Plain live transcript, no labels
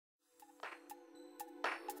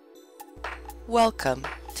Welcome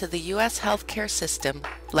to the U.S. Healthcare System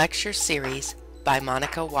Lecture Series by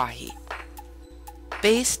Monika Wahi,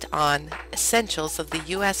 based on Essentials of the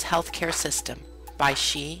U.S. Healthcare System by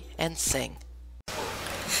Shi and Singh.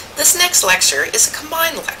 This next lecture is a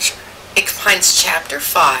combined lecture. It combines Chapter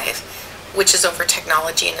 5, which is over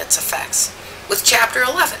technology and its effects, with Chapter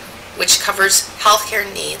 11, which covers healthcare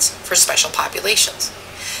needs for special populations.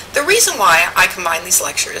 The reason why I combine these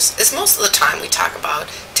lectures is most of the time we talk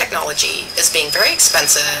about technology as being very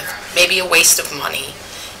expensive, maybe a waste of money,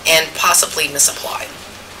 and possibly misapplied.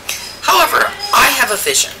 However, I have a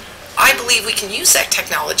vision. I believe we can use that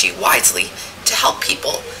technology wisely to help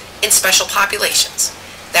people in special populations.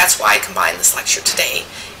 That's why I combine this lecture today,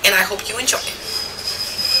 and I hope you enjoy it.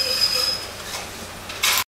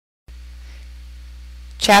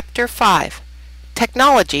 Chapter 5,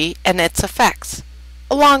 Technology and its Effects,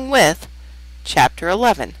 along with Chapter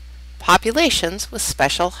 11, Populations with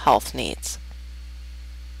Special Health Needs.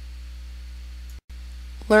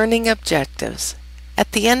 Learning Objectives.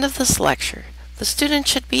 At the end of this lecture, the student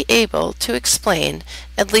should be able to explain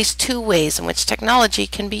at least 2 ways in which technology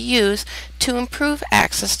can be used to improve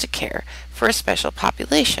access to care for a special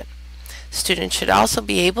population. Students should also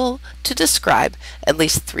be able to describe at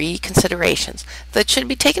least 3 considerations that should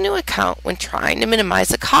be taken into account when trying to minimize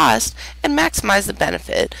the cost and maximize the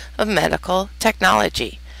benefit of medical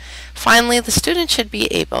technology. Finally, the student should be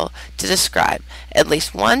able to describe at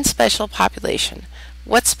least one special population,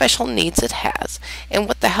 what special needs it has, and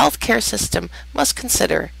what the healthcare system must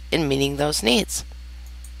consider in meeting those needs.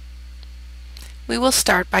 We will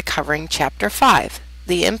start by covering Chapter 5,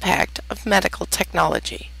 the impact of medical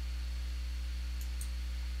technology.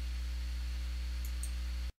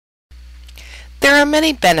 There are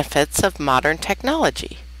many benefits of modern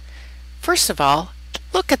technology. First of all,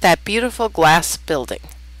 look at that beautiful glass building.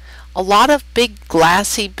 A lot of big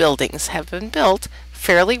glassy buildings have been built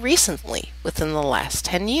fairly recently, within the last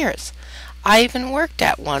 10 years. I even worked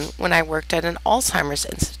at one when I worked at an Alzheimer's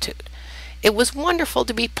Institute. It was wonderful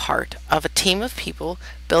to be part of a team of people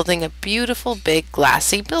building a beautiful big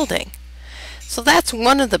glassy building. So that's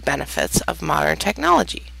one of the benefits of modern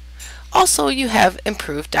technology. Also, you have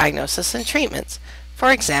improved diagnosis and treatments.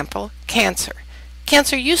 For example, cancer.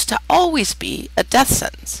 Cancer used to always be a death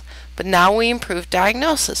sentence, but now we improve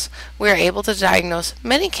diagnosis. We are able to diagnose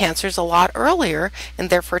many cancers a lot earlier and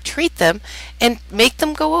therefore treat them and make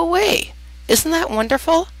them go away. Isn't that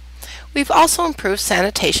wonderful? We've also improved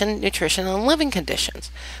sanitation, nutrition, and living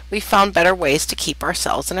conditions. We've found better ways to keep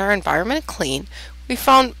ourselves and our environment clean. We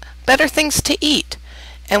found better things to eat,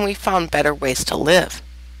 and we found better ways to live.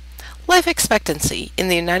 Life expectancy in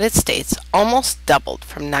the United States almost doubled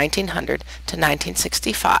from 1900 to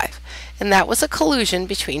 1965, and that was a collusion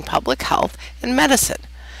between public health and medicine.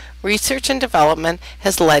 Research and development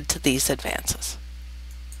has led to these advances.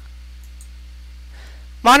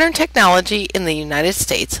 Modern technology in the United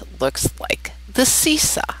States looks like the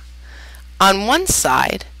seesaw. On one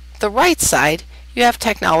side, the right side, you have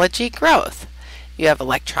technology growth. You have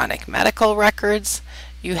electronic medical records.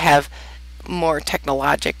 You have more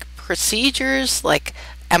technologic procedures like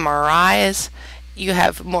MRIs. You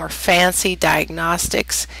have more fancy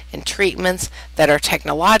diagnostics and treatments that are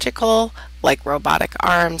technological, like robotic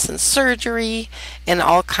arms and surgery, and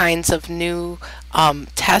all kinds of new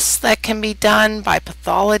tests that can be done by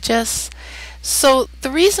pathologists. So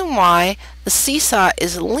the reason why the seesaw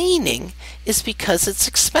is leaning is because it's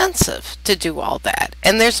expensive to do all that,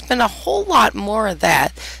 and there's been a whole lot more of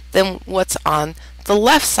that than what's on the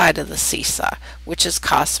left side of the seesaw, which is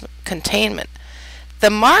cost containment.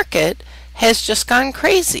 The market has just gone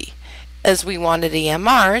crazy. As we wanted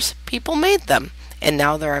EMRs, people made them, and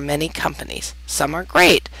now there are many companies. Some are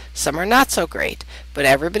great, some are not so great, but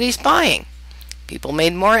everybody's buying. People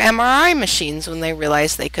made more MRI machines when they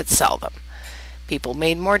realized they could sell them. People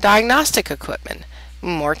made more diagnostic equipment,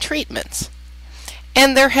 more treatments.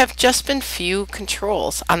 And there have just been few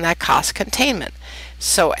controls on that cost containment.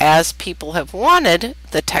 So as people have wanted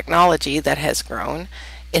the technology that has grown,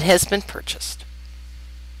 it has been purchased.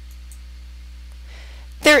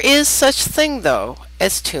 There is such thing, though,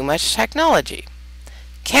 as too much technology.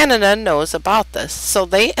 Canada knows about this, so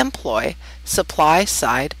they employ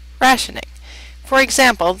supply-side rationing. For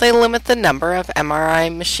example, they limit the number of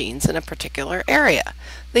MRI machines in a particular area.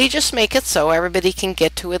 They just make it so everybody can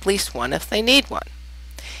get to at least one if they need one.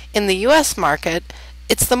 In the U.S. market,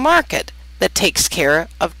 it's the market that takes care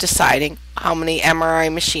of deciding how many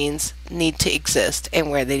MRI machines need to exist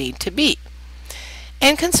and where they need to be.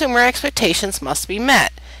 And consumer expectations must be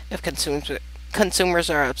met. If consumers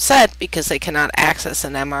are upset because they cannot access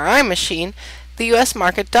an MRI machine, the U.S.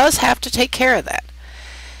 market does have to take care of that.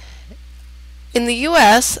 In the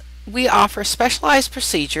U.S., we offer specialized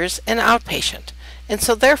procedures in outpatient, and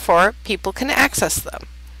so therefore people can access them.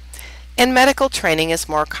 And medical training is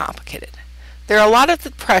more complicated. There are a lot of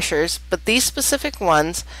the pressures, but these specific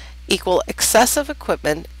ones equal excessive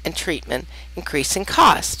equipment and treatment increasing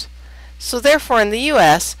cost. So therefore in the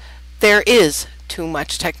U.S., there is too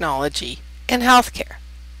much technology in healthcare.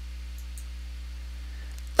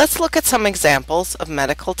 Let's look at some examples of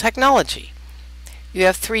medical technology. You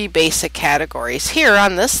have three basic categories here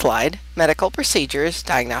on this slide: medical procedures,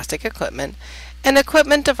 diagnostic equipment, and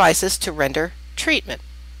equipment devices to render treatment.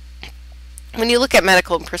 When you look at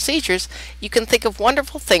medical procedures, you can think of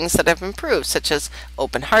wonderful things that have improved, such as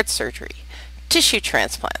open heart surgery, tissue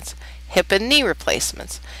transplants, hip and knee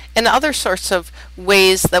replacements, and other sorts of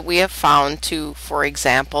ways that we have found to, for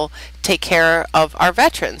example, take care of our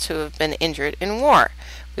veterans who have been injured in war.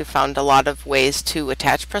 We've found a lot of ways to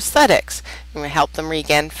attach prosthetics and help them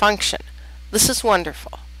regain function. This is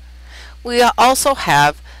wonderful. We also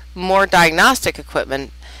have more diagnostic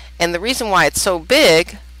equipment, and the reason why it's so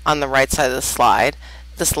big on the right side of the slide,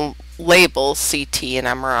 this label CT and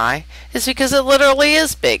MRI, is because it literally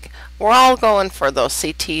is big. We're all going for those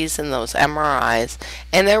CTs and those MRIs,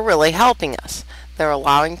 and they're really helping us. They're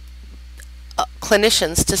allowing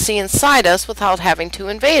clinicians to see inside us without having to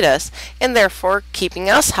invade us, and therefore keeping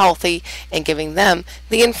us healthy and giving them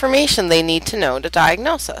the information they need to know to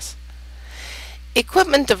diagnose us.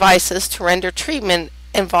 Equipment devices to render treatment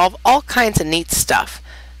involve all kinds of neat stuff,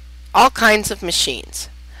 all kinds of machines.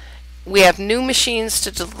 We have new machines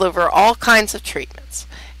to deliver all kinds of treatments,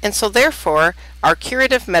 and so therefore our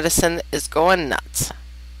curative medicine is going nuts.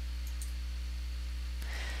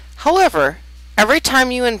 However, every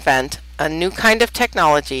time you invent a new kind of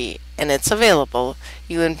technology and it's available,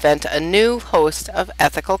 you invent a new host of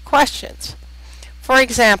ethical questions. For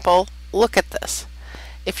example, look at this.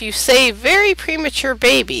 If you save very premature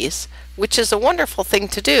babies, which is a wonderful thing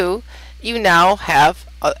to do, you now have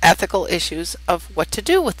ethical issues of what to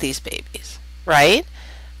do with these babies, right?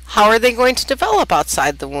 How are they going to develop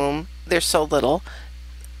outside the womb? They're so little.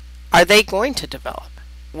 Are they going to develop?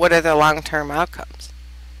 What are their long-term outcomes?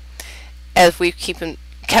 As we've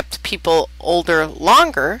kept people older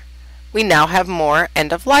longer, we now have more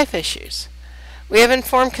end-of-life issues. We have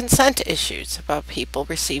informed consent issues about people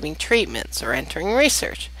receiving treatments or entering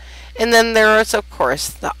research. And then there is, of course,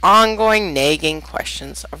 the ongoing nagging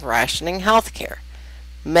questions of rationing healthcare.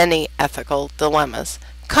 Many ethical dilemmas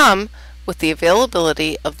come with the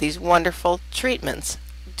availability of these wonderful treatments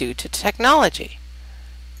due to technology.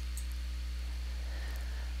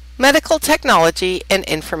 Medical technology and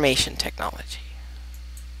information technology.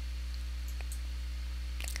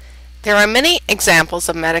 There are many examples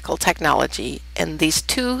of medical technology, and these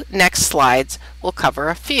two next slides will cover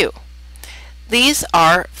a few. These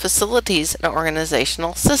are facilities and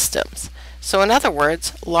organizational systems. So in other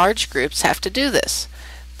words, large groups have to do this.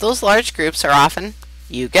 Those large groups are often,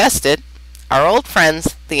 you guessed it, our old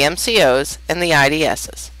friends, the MCOs and the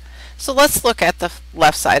IDSs. So let's look at the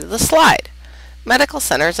left side of the slide. Medical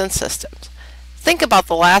centers and systems. Think about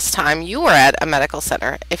the last time you were at a medical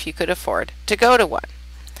center if you could afford to go to one.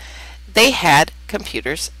 They had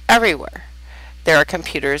computers everywhere. There are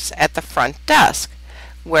computers at the front desk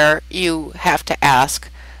where you have to ask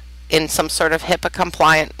in some sort of HIPAA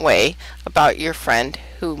compliant way about your friend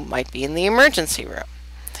who might be in the emergency room.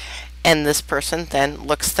 And this person then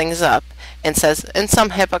looks things up and says in some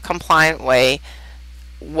HIPAA compliant way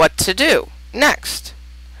what to do next.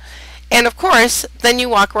 And of course, then you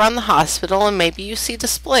walk around the hospital and maybe you see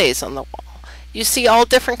displays on the wall. You see all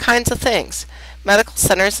different kinds of things. Medical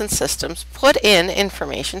centers and systems put in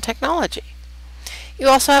information technology. You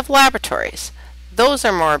also have laboratories. Those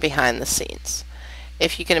are more behind the scenes.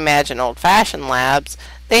 If you can imagine old-fashioned labs,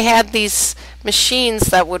 they had these machines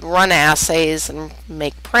that would run assays and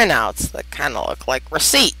make printouts that kind of look like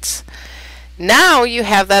receipts. Now you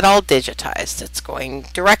have that all digitized. It's going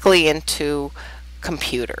directly into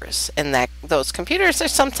computers, and those computers are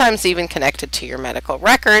sometimes even connected to your medical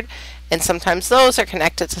record, and sometimes those are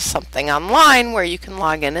connected to something online where you can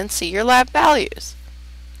log in and see your lab values.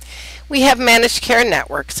 We have managed care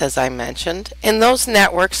networks, as I mentioned, and those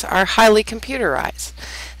networks are highly computerized.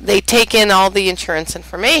 They take in all the insurance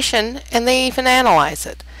information and they even analyze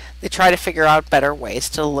it. They try to figure out better ways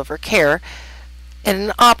to deliver care in an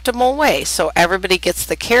optimal way so everybody gets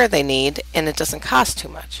the care they need and it doesn't cost too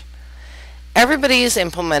much. Everybody is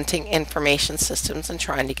implementing information systems and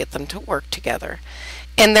trying to get them to work together,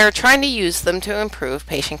 and they're trying to use them to improve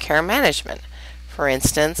patient care management. For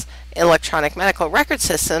instance, electronic medical record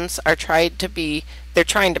systems are tried to be They're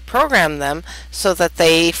trying to program them so that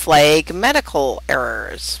they flag medical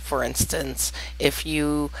errors. For instance, if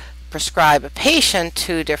you prescribe a patient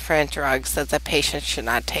two different drugs that the patient should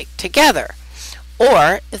not take together,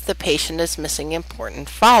 or if the patient is missing important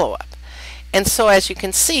follow-up. And so, as you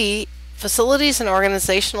can see, facilities and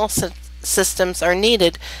organizational systems are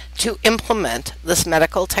needed to implement this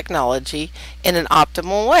medical technology in an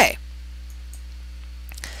optimal way.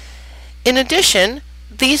 In addition,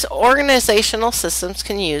 these organizational systems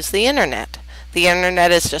can use the internet. The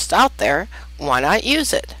internet is just out there. Why not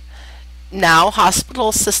use it? Now,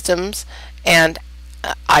 hospital systems and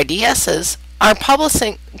IDSs are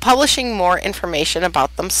publishing more information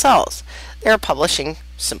about themselves. They're publishing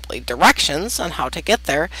simply directions on how to get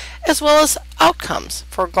there, as well as outcomes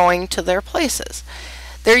for going to their places.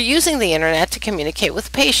 They're using the internet to communicate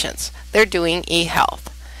with patients. They're doing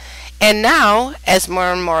e-health. And now, as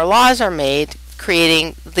more and more laws are made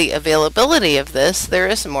creating the availability of this, there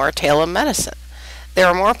is more telemedicine. There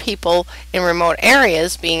are more people in remote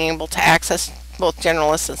areas being able to access both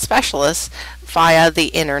generalists and specialists via the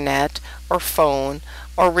internet or phone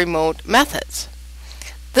or remote methods.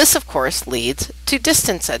 This, of course, leads to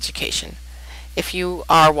distance education. If you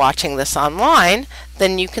are watching this online,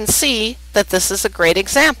 then you can see that this is a great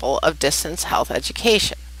example of distance health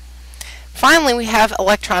education. Finally, we have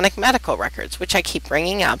electronic medical records, which I keep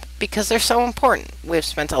bringing up because they're so important. We've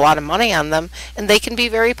spent a lot of money on them, and they can be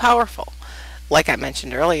very powerful. Like I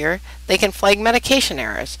mentioned earlier, they can flag medication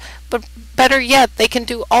errors, but better yet, they can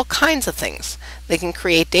do all kinds of things. They can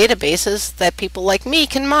create databases that people like me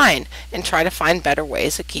can mine and try to find better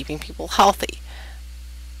ways of keeping people healthy.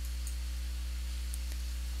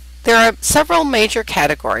 There are several major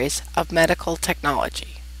categories of medical technology.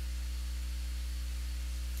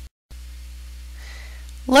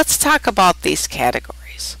 Let's talk about these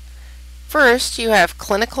categories. First, you have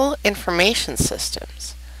clinical information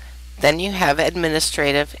systems. Then you have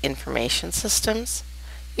administrative information systems.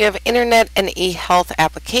 You have internet and e-health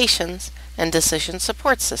applications and decision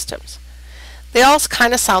support systems. They all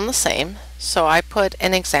kind of sound the same, so I put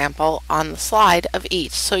an example on the slide of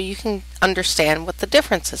each so you can understand what the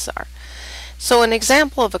differences are. So an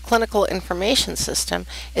example of a clinical information system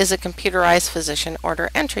is a computerized physician order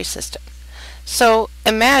entry system. So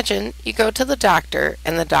imagine you go to the doctor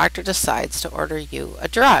and the doctor decides to order you a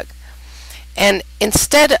drug. And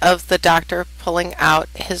instead of the doctor pulling out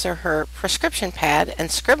his or her prescription pad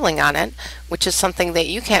and scribbling on it, which is something that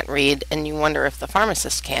you can't read and you wonder if the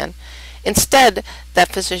pharmacist can, instead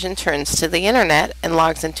that physician turns to the internet and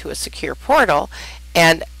logs into a secure portal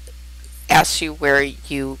and asks you where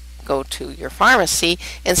you go to your pharmacy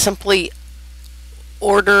and simply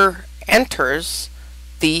enters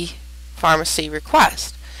the pharmacy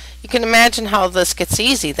request. You can imagine how this gets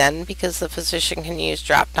easy then, because the physician can use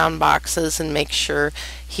drop-down boxes and make sure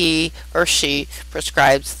he or she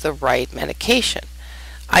prescribes the right medication.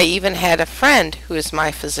 I even had a friend who is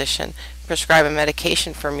my physician prescribe a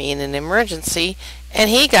medication for me in an emergency,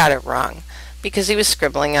 and he got it wrong because he was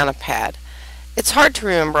scribbling on a pad. It's hard to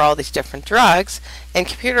remember all these different drugs, and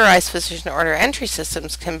computerized physician order entry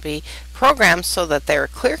systems can be programmed so that they are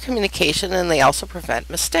clear communication and they also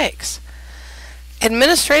prevent mistakes.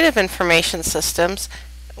 Administrative information systems,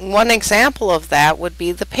 one example of that would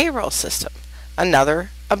be the payroll system,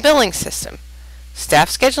 another a billing system, staff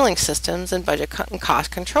scheduling systems, and budget and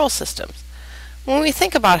cost control systems. When we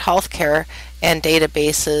think about healthcare and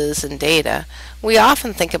databases and data, we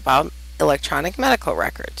often think about electronic medical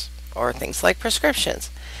records or things like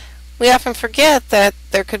prescriptions. We often forget that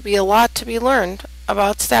there could be a lot to be learned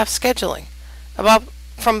about staff scheduling,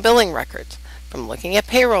 from billing records, from looking at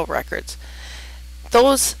payroll records.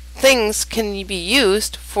 Those things can be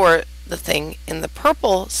used for the thing in the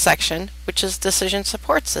purple section, which is decision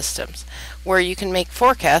support systems, where you can make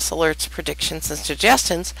forecasts, alerts, predictions, and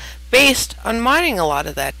suggestions based on mining a lot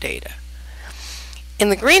of that data. In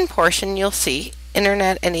the green portion, you'll see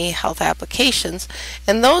internet and e-health applications,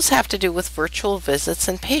 and those have to do with virtual visits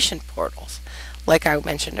and patient portals. Like I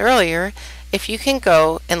mentioned earlier, if you can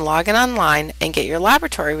go and log in online and get your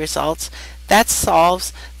laboratory results, that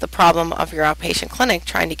solves the problem of your outpatient clinic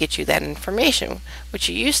trying to get you that information, which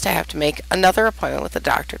you used to have to make another appointment with a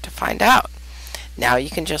doctor to find out. Now you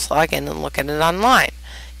can just log in and look at it online.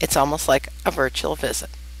 It's almost like a virtual visit.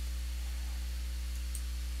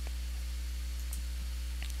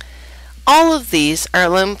 All of these are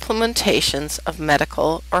implementations of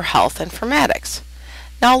medical or health informatics.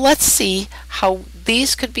 Now let's see how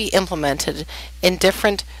these could be implemented in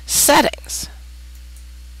different settings.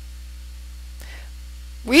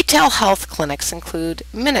 Retail health clinics include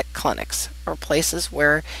minute clinics, or places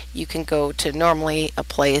where you can go to normally a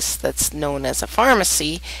place that's known as a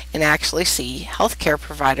pharmacy and actually see healthcare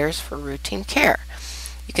providers for routine care.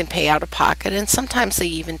 You can pay out of pocket, and sometimes they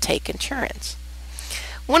even take insurance.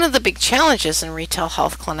 One of the big challenges in retail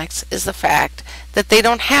health clinics is the fact that they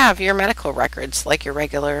don't have your medical records like your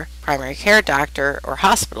regular primary care doctor or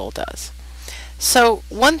hospital does. So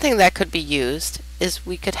one thing that could be used is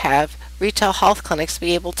we could have retail health clinics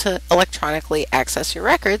be able to electronically access your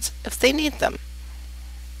records if they need them.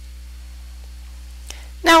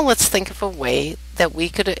 Now let's think of a way that we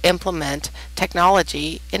could implement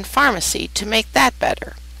technology in pharmacy to make that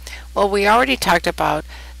better. Well, we already talked about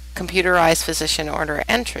computerized physician order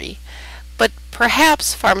entry, but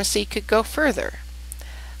perhaps pharmacy could go further.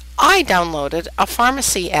 I downloaded a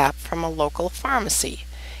pharmacy app from a local pharmacy.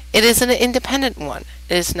 It is an independent one.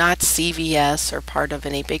 It is not CVS or part of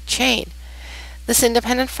any big chain. This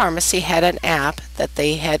independent pharmacy had an app that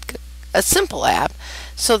they had, a simple app,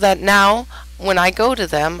 so that now when I go to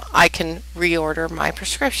them, I can reorder my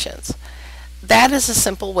prescriptions. That is a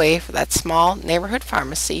simple way for that small neighborhood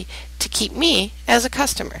pharmacy to keep me as a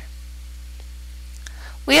customer.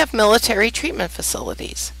 We have military treatment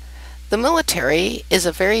facilities. The military is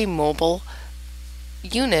a very mobile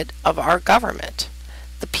unit of our government.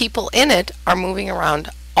 The people in it are moving around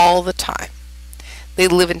all the time. They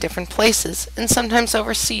live in different places and sometimes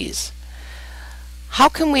overseas. How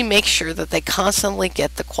can we make sure that they constantly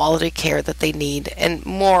get the quality care that they need and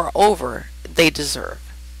moreover they deserve?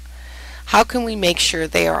 How can we make sure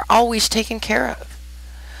they are always taken care of?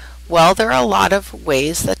 Well, there are a lot of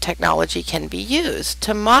ways that technology can be used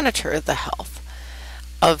to monitor the health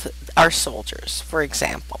of our soldiers, for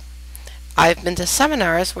example. I've been to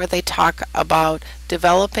seminars where they talk about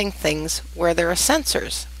developing things where there are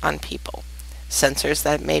sensors on people. Sensors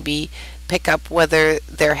that maybe pick up whether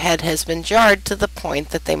their head has been jarred to the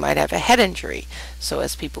point that they might have a head injury, so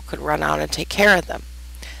as people could run out and take care of them.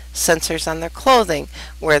 Sensors on their clothing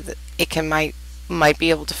where might be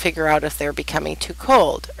able to figure out if they're becoming too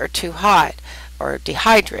cold or too hot or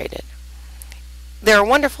dehydrated. There are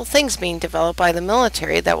wonderful things being developed by the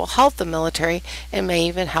military that will help the military and may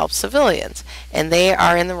even help civilians, and they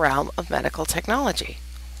are in the realm of medical technology.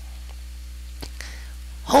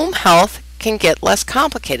 Home health can get less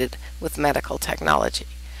complicated with medical technology.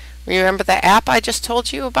 Remember the app I just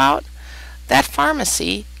told you about? That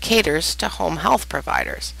pharmacy caters to home health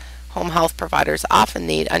providers. Home health providers often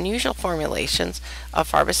need unusual formulations of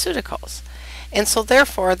pharmaceuticals. And so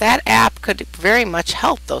therefore that app could very much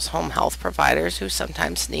help those home health providers who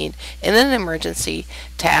sometimes need in an emergency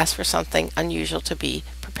to ask for something unusual to be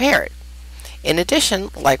prepared. In addition,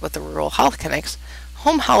 like with the rural health clinics,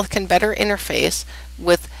 home health can better interface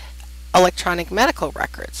with electronic medical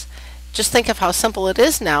records. Just think of how simple it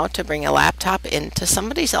is now to bring a laptop into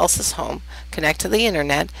somebody else's home, connect to the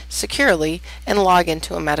internet securely, and log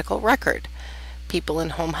into a medical record. People in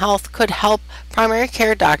home health could help primary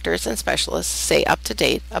care doctors and specialists stay up to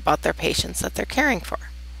date about their patients that they're caring for.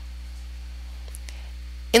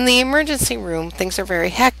 In the emergency room, things are very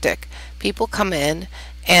hectic. People come in,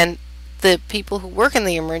 and the people who work in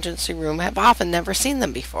the emergency room have often never seen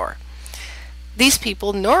them before. These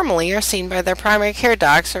people normally are seen by their primary care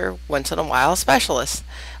docs or once in a while specialists,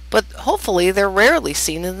 but hopefully they're rarely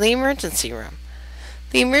seen in the emergency room.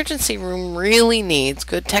 The emergency room really needs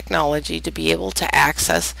good technology to be able to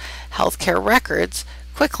access healthcare records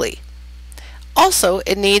quickly. Also,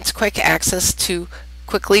 it needs quick access to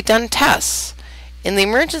quickly done tests. In the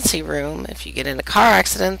emergency room, if you get in a car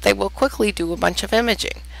accident, they will quickly do a bunch of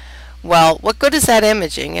imaging. Well, what good is that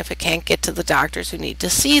imaging if it can't get to the doctors who need to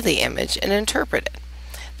see the image and interpret it?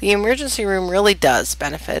 The emergency room really does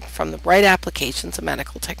benefit from the right applications of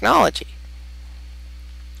medical technology.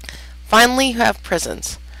 Finally, you have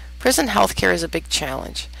prisons. Prison healthcare is a big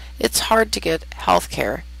challenge. It's hard to get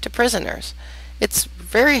healthcare to prisoners. It's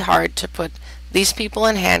very hard to put these people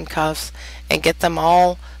in handcuffs and get them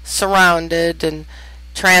all surrounded and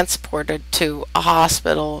transported to a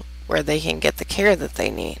hospital where they can get the care that they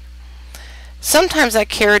need. Sometimes that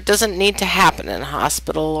care doesn't need to happen in a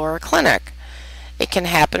hospital or a clinic. It can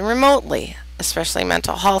happen remotely, especially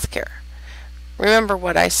mental health care. Remember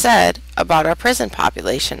what I said about our prison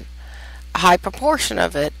population. A high proportion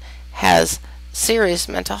of it has serious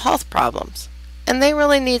mental health problems, and they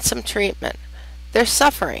really need some treatment. They're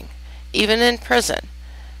suffering, even in prison.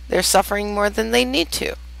 They're suffering more than they need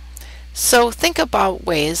to. So think about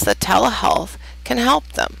ways that telehealth can help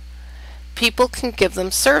them. People can give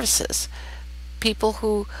them services. People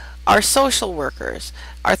who are social workers,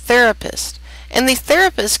 are therapists, and these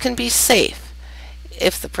therapists can be safe.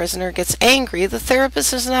 if the prisoner gets angry, the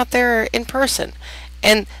therapist is not there in person,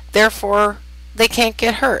 and therefore they can't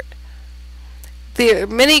get hurt. There are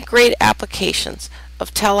many great applications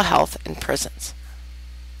of telehealth in prisons.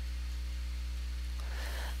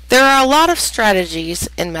 There are a lot of strategies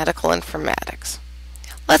in medical informatics.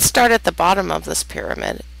 Let's start at the bottom of this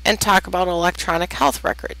pyramid and talk about electronic health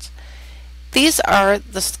records. These are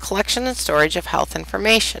the collection and storage of health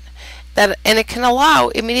information, and it can allow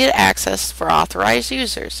immediate access for authorized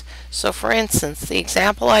users. So for instance, the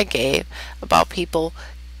example I gave about people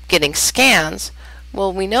getting scans,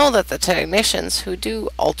 well, we know that the technicians who do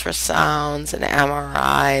ultrasounds and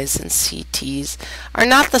MRIs and CTs are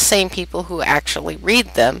not the same people who actually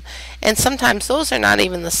read them, and sometimes those are not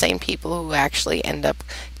even the same people who actually end up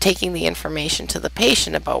taking the information to the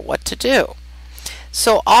patient about what to do.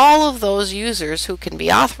 So all of those users who can be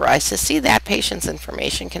authorized to see that patient's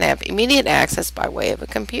information can have immediate access by way of a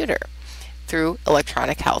computer through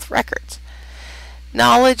electronic health records.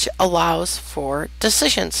 Knowledge allows for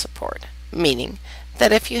decision support, meaning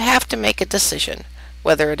that if you have to make a decision,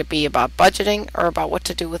 whether it be about budgeting or about what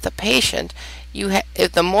to do with a patient,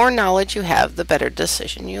 if the more knowledge you have, the better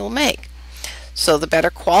decision you'll make. So the better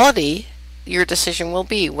quality your decision will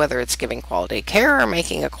be, whether it's giving quality care or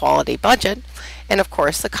making a quality budget, and of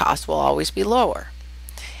course the cost will always be lower.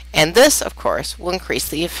 And this, of course, will increase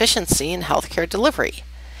the efficiency in healthcare delivery.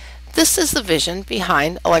 This is the vision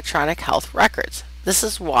behind electronic health records. This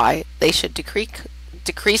is why they should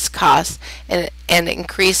decrease costs and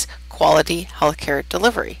increase quality healthcare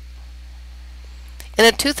delivery. In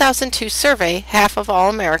a 2002 survey, half of all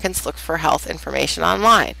Americans looked for health information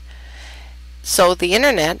online. So the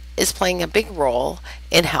internet is playing a big role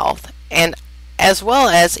in health, and as well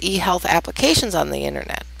as e-health applications on the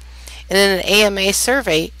internet. And in an AMA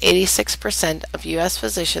survey, 86% of U.S.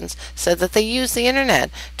 physicians said that they use the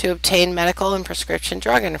internet to obtain medical and prescription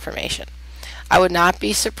drug information. I would not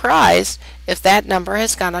be surprised if that number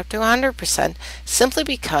has gone up to 100%, simply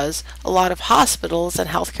because a lot of hospitals and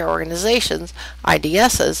healthcare organizations,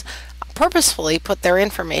 IDSs, purposefully put their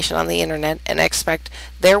information on the internet and expect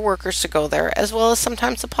their workers to go there, as well as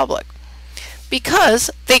sometimes the public, because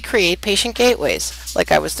they create patient gateways,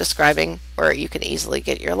 like I was describing, where you can easily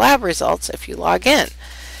get your lab results if you log in.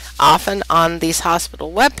 Often on these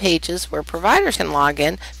hospital web pages where providers can log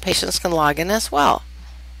in, patients can log in as well.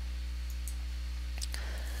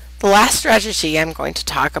 The last strategy I'm going to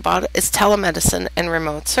talk about is telemedicine and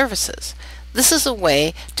remote services. This is a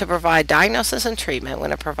way to provide diagnosis and treatment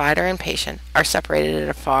when a provider and patient are separated at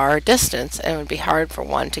a far distance and it would be hard for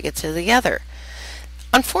one to get to the other.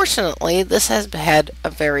 Unfortunately, this has had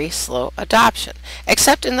a very slow adoption,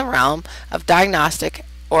 except in the realm of diagnostic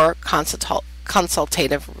or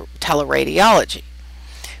consultative teleradiology.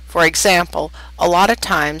 For example, a lot of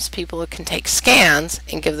times people can take scans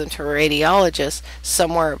and give them to a radiologist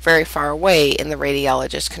somewhere very far away, and the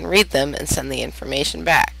radiologist can read them and send the information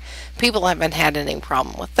back. People haven't had any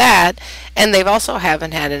problem with that, and they've also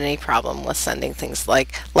haven't had any problem with sending things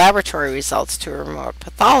like laboratory results to a remote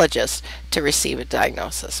pathologist to receive a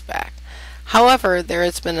diagnosis back. However, there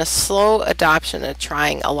has been a slow adoption of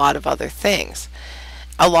trying a lot of other things.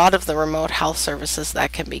 A lot of the remote health services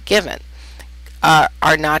that can be given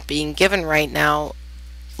are not being given right now,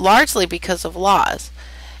 largely because of laws.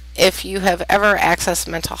 If you have ever accessed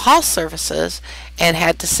mental health services and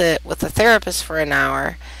had to sit with a therapist for an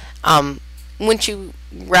hour, wouldn't you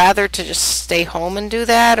rather to just stay home and do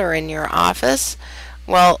that, or in your office?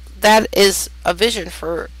 Well, that is a vision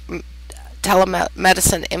for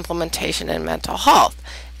telemedicine implementation in mental health.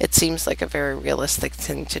 It seems like a very realistic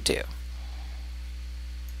thing to do.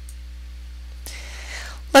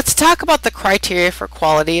 Let's talk about the criteria for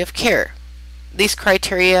quality of care. These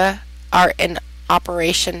criteria are in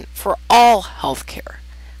operation for all healthcare.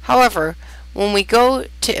 However, when we go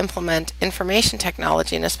to implement information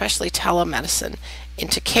technology, and especially telemedicine,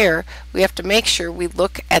 into care, we have to make sure we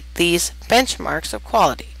look at these benchmarks of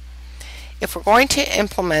quality. If we're going to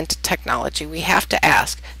implement technology, we have to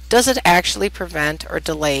ask, does it actually prevent or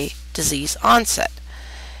delay disease onset?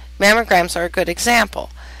 Mammograms are a good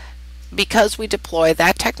example. Because we deploy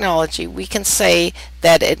that technology, we can say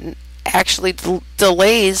that it actually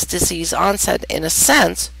delays disease onset in a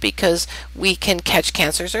sense, because we can catch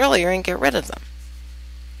cancers earlier and get rid of them.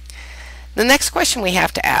 The next question we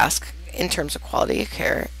have to ask in terms of quality of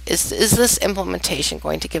care is this implementation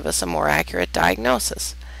going to give us a more accurate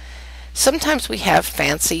diagnosis? Sometimes we have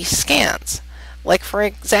fancy scans. Like, for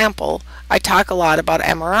example, I talk a lot about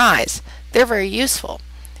MRIs. They're very useful.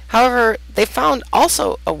 However, they found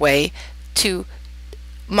also a way to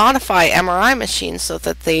modify MRI machines so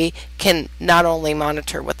that they can not only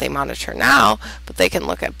monitor what they monitor now, but they can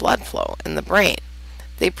look at blood flow in the brain.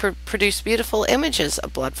 They produce beautiful images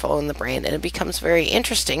of blood flow in the brain, and it becomes very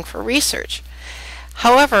interesting for research.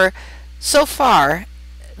 However, so far,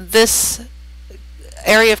 this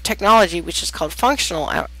area of technology, which is called functional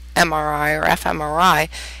MRI or fMRI,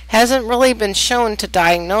 hasn't really been shown to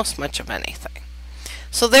diagnose much of anything.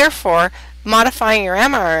 So therefore, modifying your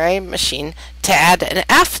MRI machine to add an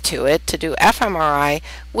F to it to do fMRI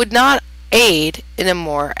would not aid in a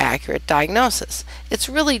more accurate diagnosis. It's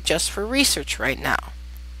really just for research right now.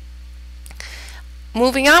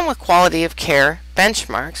 Moving on with quality of care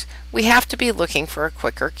benchmarks, we have to be looking for a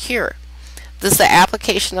quicker cure. Does the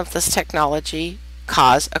application of this technology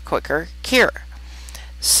cause a quicker cure?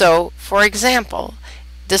 So, for example,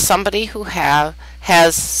 does somebody who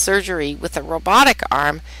has surgery with a robotic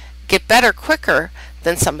arm get better quicker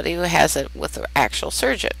than somebody who has it with an actual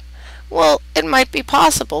surgeon? Well, it might be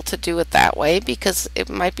possible to do it that way because it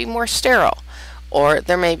might be more sterile, or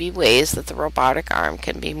there may be ways that the robotic arm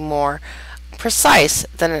can be more precise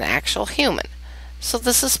than an actual human. So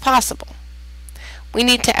this is possible. We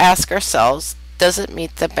need to ask ourselves, does it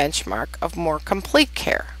meet the benchmark of more complete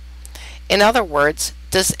care? In other words,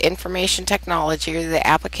 does information technology or the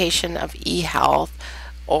application of e-health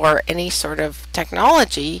or any sort of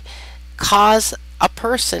technology cause a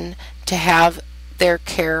person to have their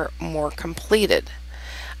care more completed?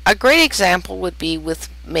 A great example would be with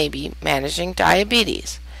maybe managing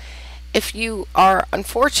diabetes. If you are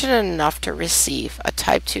unfortunate enough to receive a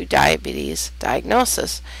type 2 diabetes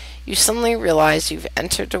diagnosis, you suddenly realize you've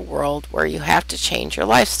entered a world where you have to change your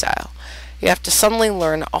lifestyle. You have to suddenly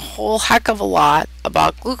learn a whole heck of a lot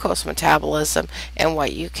about glucose metabolism and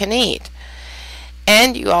what you can eat.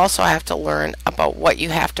 And you also have to learn about what you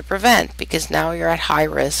have to prevent, because now you're at high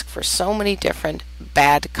risk for so many different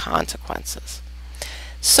bad consequences.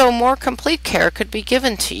 So more complete care could be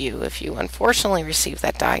given to you if you unfortunately receive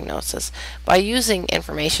that diagnosis by using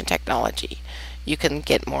information technology. You can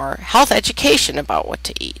get more health education about what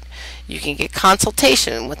to eat. You can get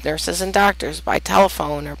consultation with nurses and doctors by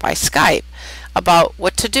telephone or by Skype about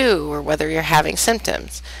what to do or whether you're having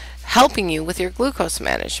symptoms, helping you with your glucose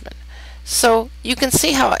management. So you can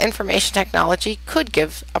see how information technology could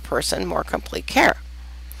give a person more complete care.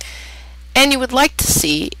 And you would like to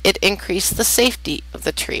see it increase the safety of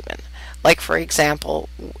the treatment, like for example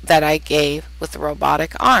that I gave with the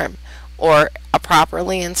robotic arm, or a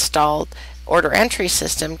properly installed order entry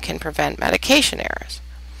system can prevent medication errors.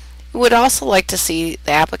 You would also like to see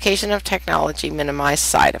the application of technology minimize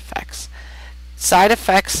side effects. Side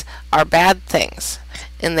effects are bad things,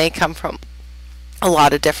 and they come from a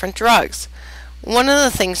lot of different drugs. One of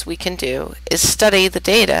the things we can do is study the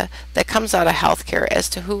data that comes out of healthcare as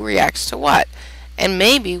to who reacts to what, and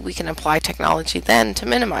maybe we can apply technology then to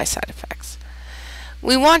minimize side effects.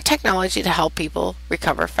 We want technology to help people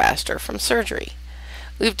recover faster from surgery.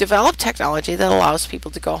 We've developed technology that allows people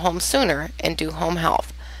to go home sooner and do home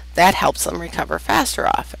health. That helps them recover faster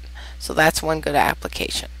often, so that's one good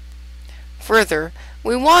application. Further,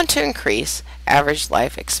 we want to increase average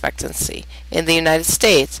life expectancy in the United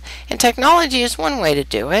States, and technology is one way to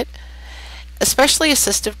do it, especially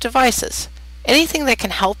assistive devices. Anything that can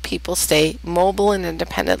help people stay mobile and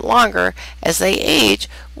independent longer as they age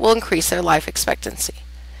will increase their life expectancy.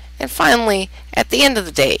 And finally, at the end of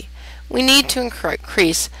the day, we need to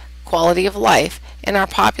increase quality of life in our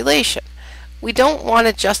population. We don't want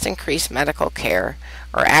to just increase medical care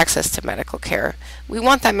or access to medical care. We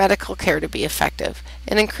want that medical care to be effective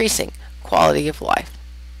in increasing quality of life.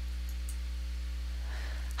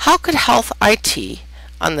 How could health IT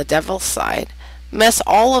on the devil's side mess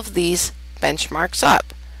all of these benchmarks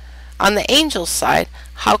up? On the angel's side,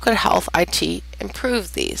 how could health IT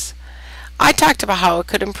improve these? I talked about how it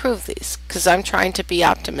could improve these because I'm trying to be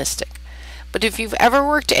optimistic. But if you've ever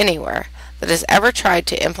worked anywhere that has ever tried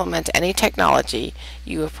to implement any technology,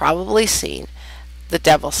 you have probably seen the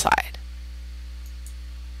devil's side.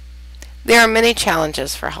 There are many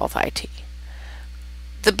challenges for health IT.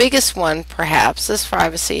 The biggest one, perhaps, is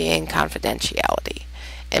privacy and confidentiality.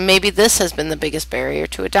 And maybe this has been the biggest barrier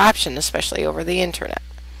to adoption, especially over the internet.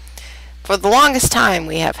 For the longest time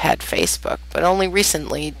we have had Facebook, but only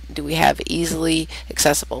recently do we have easily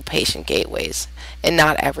accessible patient gateways, and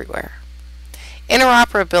not everywhere.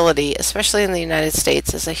 Interoperability, especially in the United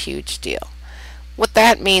States, is a huge deal. What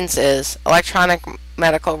that means is electronic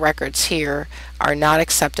medical records here are not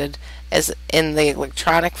accepted as in the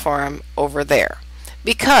electronic form over there,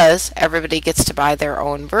 because everybody gets to buy their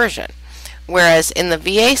own version. Whereas in the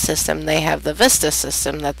VA system, they have the Vista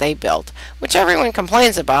system that they built, which everyone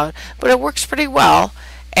complains about, but it works pretty well,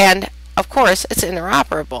 And of course, it's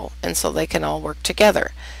interoperable, and so they can all work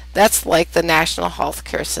together. That's like the national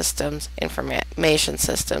healthcare systems, information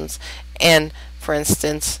systems, and, for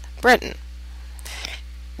instance, Britain.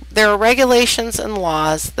 There are regulations and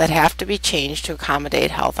laws that have to be changed to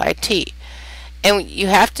accommodate health IT. And you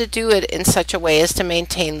have to do it in such a way as to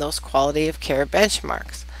maintain those quality of care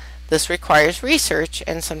benchmarks. This requires research,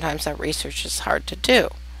 and sometimes that research is hard to do.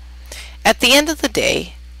 At the end of the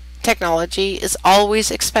day, technology is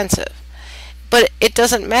always expensive, but it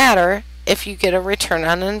doesn't matter if you get a return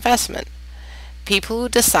on investment. People who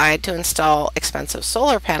decide to install expensive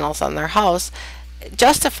solar panels on their house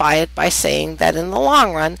justify it by saying that in the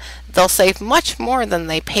long run they'll save much more than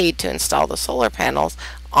they paid to install the solar panels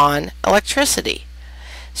on electricity.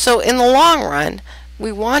 So in the long run,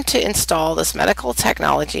 we want to install this medical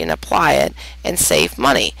technology and apply it and save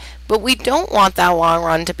money, but we don't want that long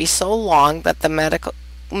run to be so long that the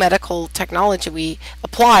medical technology we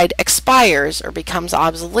applied expires or becomes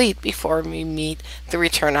obsolete before we meet the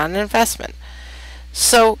return on investment.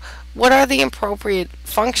 So what are the appropriate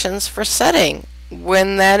functions for setting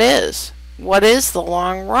when that is? What is the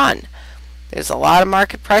long run? There's a lot of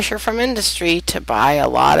market pressure from industry to buy a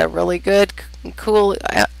lot of really good, cool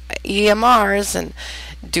EMRs and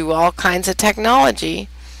do all kinds of technology.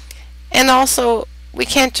 And also, we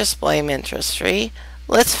can't just blame industry.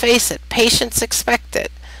 Let's face it, patients expect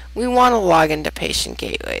it. We want to log into patient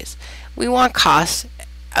gateways. We want costs.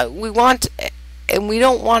 And we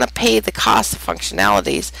don't want to pay the cost of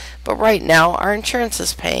functionalities, but right now our insurance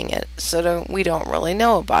is paying it, so we don't really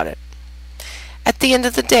know about it. At the end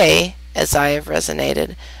of the day, as I have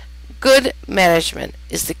resonated, good management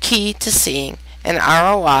is the key to seeing an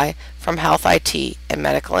ROI from health IT and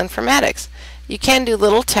medical informatics. You can do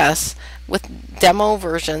little tests with demo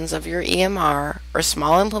versions of your EMR or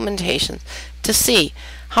small implementations to see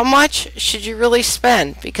how much should you really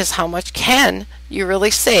spend, because how much can you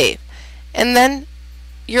really save. And then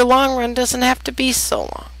your long run doesn't have to be so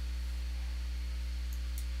long.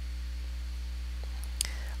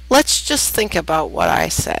 Let's just think about what I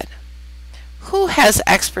said. Who has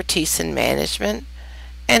expertise in management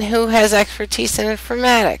and who has expertise in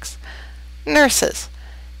informatics? Nurses.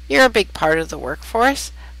 You're a big part of the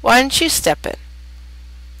workforce. Why don't you step in?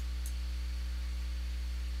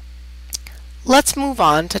 Let's move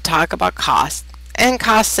on to talk about cost and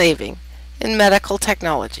cost saving in medical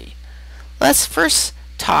technology. Let's first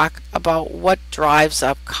talk about what drives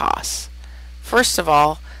up costs. First of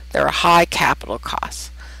all, there are high capital costs.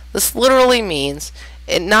 This literally means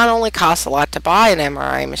it not only costs a lot to buy an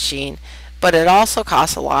MRI machine, but it also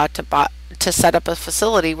costs a lot to set up a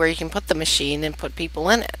facility where you can put the machine and put people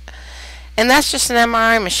in it. And that's just an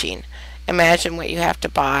MRI machine. Imagine what you have to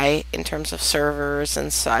buy in terms of servers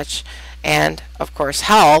and such, and of course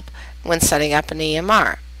help when setting up an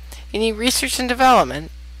EMR. You need research and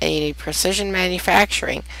development, and you need precision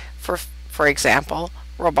manufacturing for example,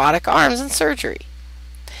 robotic arms and surgery.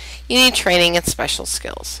 You need training and special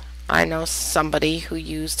skills. I know somebody who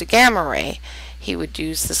used a gamma ray. He would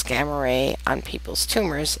use this gamma ray on people's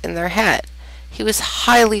tumors in their head. He was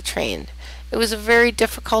highly trained. It was a very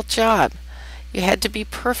difficult job. You had to be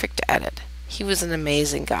perfect at it. He was an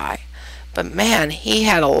amazing guy. But man, he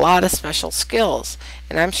had a lot of special skills,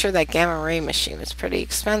 and I'm sure that gamma ray machine was pretty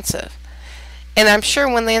expensive. And I'm sure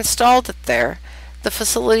when they installed it there, the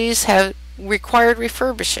facilities have required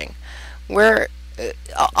refurbishing, where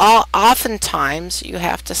oftentimes you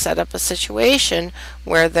have to set up a situation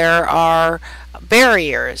where there are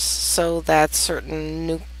barriers so that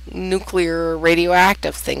certain nuclear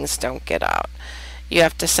radioactive things don't get out. You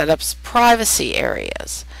have to set up privacy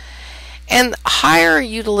areas. And higher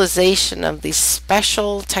utilization of these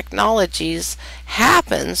special technologies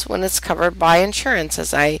happens when it's covered by insurance,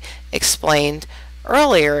 as I explained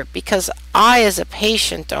earlier, because I as a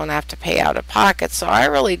patient don't have to pay out of pocket, so I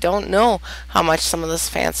really don't know how much some of this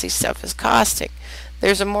fancy stuff is costing.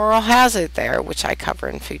 There's a moral hazard there, which I cover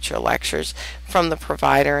in future lectures, from the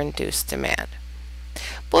provider-induced demand.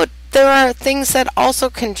 But there are things that also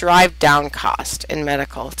can drive down cost in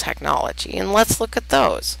medical technology, and let's look at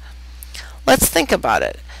those. Let's think about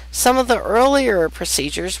it. Some of the earlier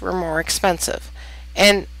procedures were more expensive,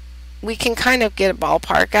 and we can kind of get a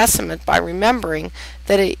ballpark estimate by remembering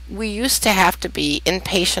that we used to have to be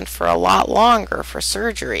inpatient for a lot longer for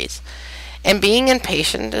surgeries, and being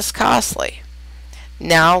inpatient is costly.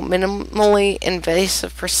 Now, minimally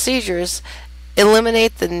invasive procedures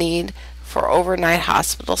eliminate the need for overnight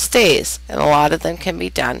hospital stays, and a lot of them can be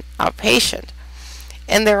done outpatient.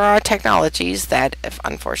 And there are technologies that, if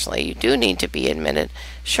unfortunately you do need to be admitted,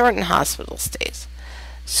 shorten hospital stays.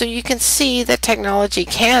 So you can see that technology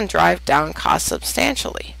can drive down costs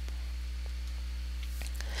substantially.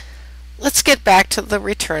 Let's get back to the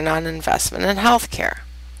return on investment in healthcare.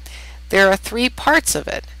 There are three parts of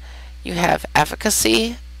it. You have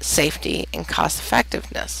efficacy, safety, and cost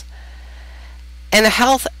effectiveness. And a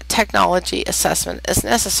health technology assessment is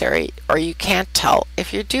necessary, or you can't tell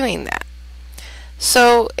if you're doing that.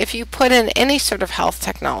 So if you put in any sort of health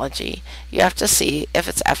technology, you have to see if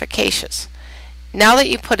it's efficacious. Now that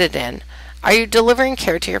you put it in, are you delivering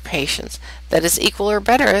care to your patients that is equal or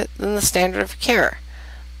better than the standard of care?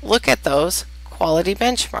 Look at those quality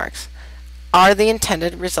benchmarks. Are the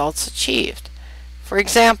intended results achieved? For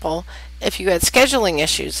example, if you had scheduling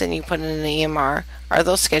issues and you put in an EMR, are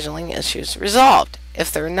those scheduling issues resolved?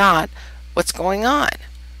 If they're not, what's going on?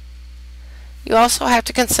 You also have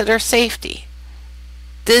to consider safety.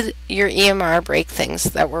 Did your EMR break things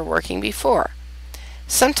that were working before?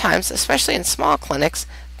 Sometimes, especially in small clinics,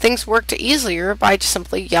 things worked easier by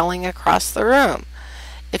simply yelling across the room.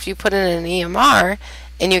 If you put in an EMR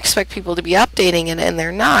and you expect people to be updating it and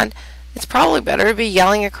they're not, it's probably better to be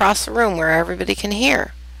yelling across the room where everybody can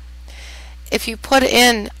hear. If you put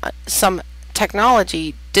in some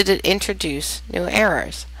technology, did it introduce new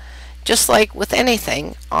errors? Just like with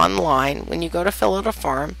anything online, when you go to fill out a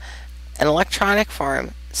form, an electronic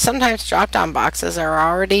form, sometimes drop-down boxes are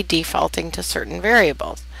already defaulting to certain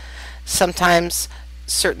variables. Sometimes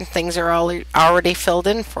certain things are already filled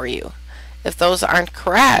in for you. If those aren't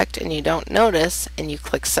correct and you don't notice and you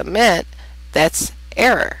click submit, that's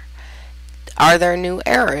error. Are there new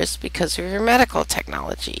errors because of your medical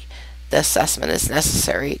technology? The assessment is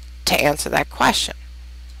necessary to answer that question.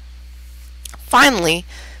 Finally,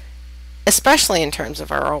 especially in terms of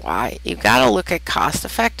ROI, you've got to look at cost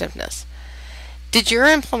effectiveness. Did your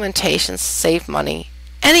implementations save money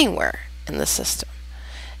anywhere in the system?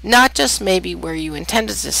 Not just maybe where you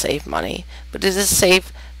intended to save money, but did it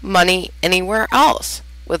save money anywhere else?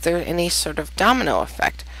 Was there any sort of domino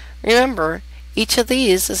effect? Remember, each of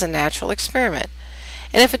these is a natural experiment.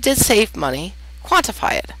 And if it did save money,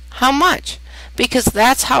 quantify it. How much? Because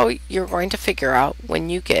that's how you're going to figure out when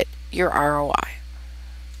you get your ROI.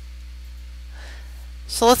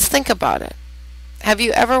 So let's think about it. Have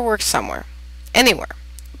you ever worked somewhere, anywhere,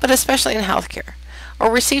 but especially in healthcare,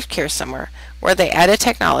 or received care somewhere where they added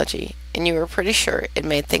technology and you were pretty sure it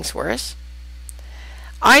made things worse?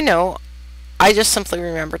 I know. I just simply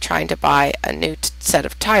remember trying to buy a new set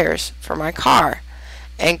of tires for my car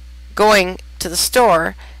and going to the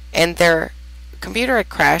store and their computer had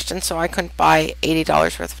crashed, and so I couldn't buy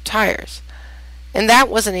 $80 worth of tires. And that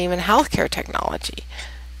wasn't even healthcare technology.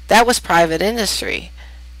 That was private industry.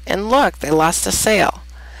 And look, they lost a sale.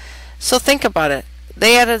 So think about it.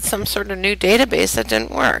 They added some sort of new database that didn't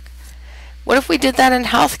work. What if we did that in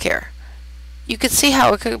healthcare? You could see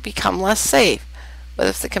how it could become less safe. What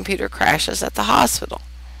if the computer crashes at the hospital?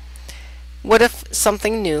 What if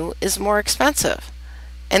something new is more expensive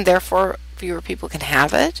and therefore fewer people can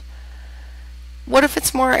have it? What if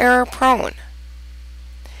it's more error prone?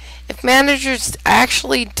 If managers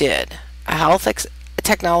actually did a health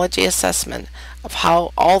technology assessment of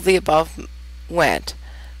how all the above went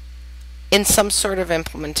in some sort of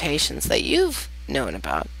implementations that you've known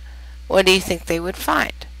about, what do you think they would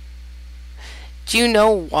find? Do you know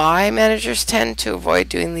why managers tend to avoid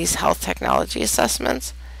doing these health technology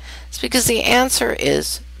assessments? It's because the answer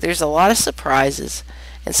is there's a lot of surprises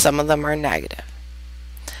and some of them are negative.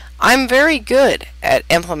 I'm very good at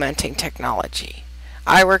implementing technology.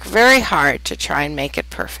 I work very hard to try and make it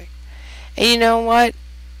perfect. And you know what?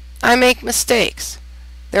 I make mistakes.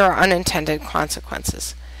 There are unintended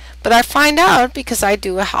consequences. But I find out because I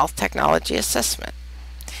do a health technology assessment.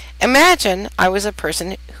 Imagine I was a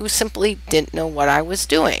person who simply didn't know what I was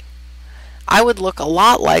doing. I would look a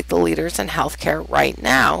lot like the leaders in healthcare right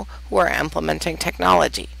now who are implementing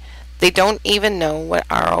technology. They don't even know what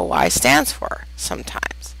ROI stands for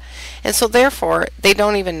sometimes. And so therefore, they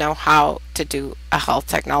don't even know how to do a health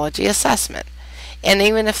technology assessment. And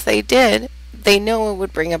even if they did, they know it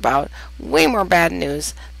would bring about way more bad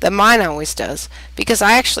news than mine always does because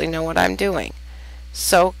I actually know what I'm doing.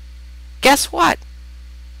 So guess what?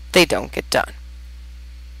 They don't get done.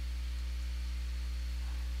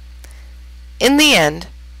 In the end,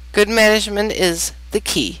 good management is the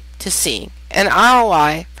key to seeing an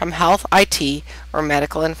ROI from health IT or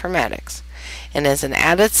medical informatics. And as an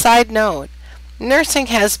added side note, nursing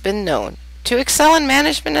has been known to excel in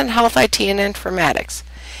management in health IT and informatics.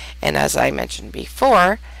 And as I mentioned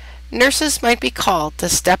before, nurses might be called to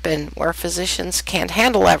step in where physicians can't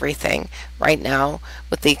handle everything right now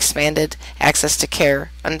with the expanded access to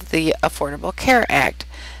care under the Affordable Care Act.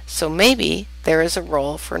 So maybe there is a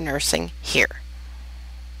role for nursing here.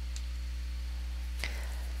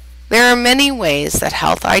 There are many ways that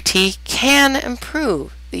health IT can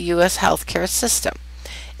improve the U.S. healthcare system.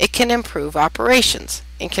 It can improve operations.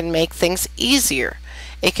 It can make things easier.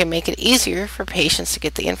 It can make it easier for patients to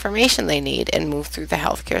get the information they need and move through the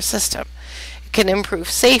healthcare system. It can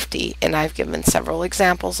improve safety, and I've given several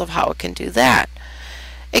examples of how it can do that.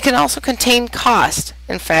 It can also contain cost.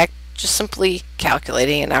 In fact, just simply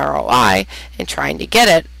calculating an ROI and trying to get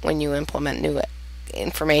it when you implement new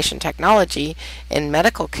information technology in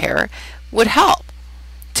medical care would help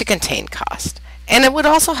to contain cost. And it would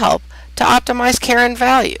also help to optimize care and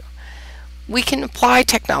value. We can apply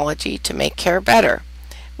technology to make care better.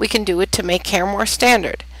 We can do it to make care more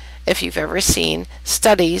standard. If you've ever seen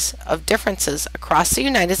studies of differences across the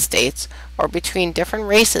United States or between different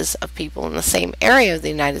races of people in the same area of the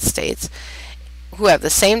United States who have the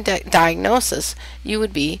same diagnosis, you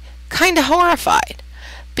would be kind of horrified,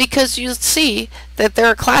 because you'll see that there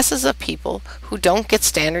are classes of people who don't get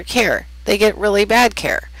standard care. They get really bad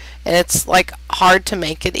care, and it's like hard to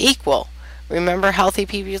make it equal. Remember Healthy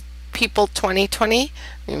People 2020?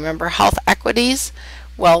 Remember health equities?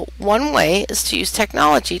 Well, one way is to use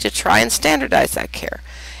technology to try and standardize that care,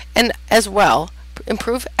 and as well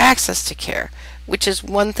improve access to care, which is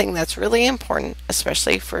one thing that's really important,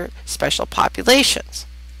 especially for special populations.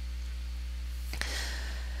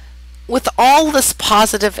 With all this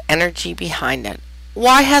positive energy behind it,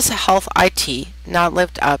 why has health IT not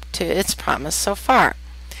lived up to its promise so far?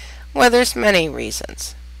 Well, there's many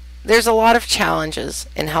reasons. There's a lot of challenges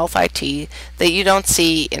in health IT that you don't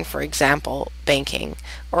see in, for example, banking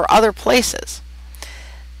or other places.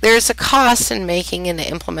 There's a cost in making and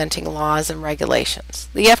implementing laws and regulations.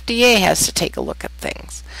 The FDA has to take a look at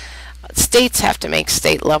things. States have to make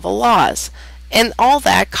state-level laws. And all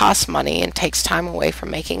that costs money and takes time away from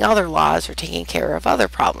making other laws or taking care of other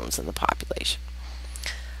problems in the population.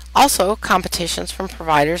 Also, competitions from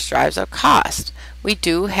providers drives up cost. We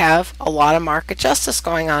do have a lot of market justice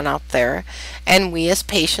going on out there, and we as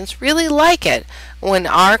patients really like it when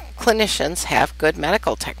our clinicians have good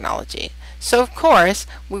medical technology. So of course,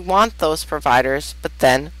 we want those providers, but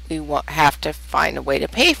then we have to find a way to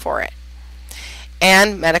pay for it.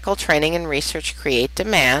 And medical training and research create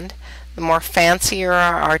demand. The more fancier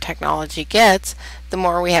our technology gets, the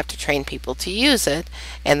more we have to train people to use it,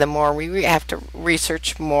 and the more we have to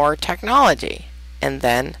research more technology, and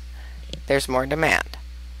then there's more demand.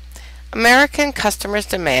 American customers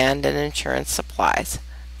demand and insurance supplies.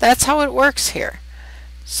 That's how it works here.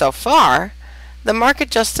 So far, the market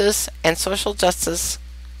justice and social justice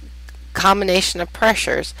combination of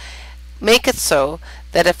pressures make it so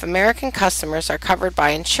that if American customers are covered by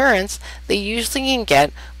insurance, they usually can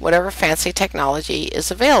get whatever fancy technology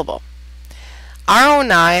is available.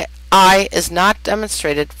 ROI is not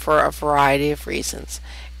demonstrated for a variety of reasons,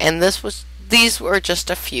 and these were just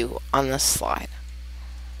a few on this slide.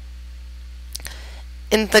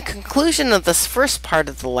 In the conclusion of this first part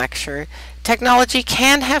of the lecture, technology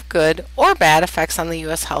can have good or bad effects on the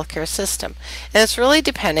U.S. healthcare system, and it's really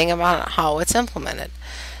depending on how it's implemented.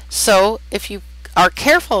 So if you are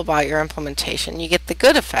careful about your implementation, you get the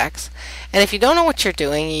good effects, and if you don't know what you're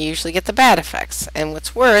doing, you usually get the bad effects. And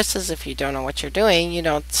what's worse is if you don't know what you're doing, you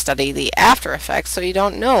don't study the after effects, so you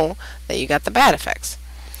don't know that you got the bad effects.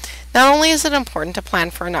 Not only is it important to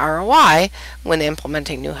plan for an ROI when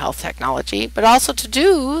implementing new health technology, but also to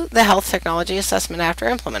do the health technology assessment after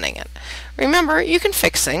implementing it. Remember, you can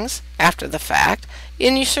fix things after the fact,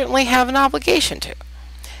 and you certainly have an obligation to.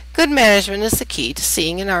 Good management is the key to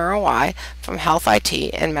seeing an ROI from health IT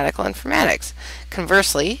and medical informatics.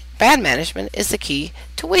 Conversely, bad management is the key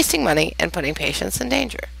to wasting money and putting patients in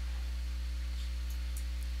danger.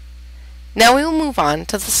 Now we will move on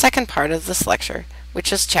to the second part of this lecture,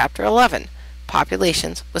 which is Chapter 11,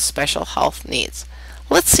 Populations with Special Health Needs.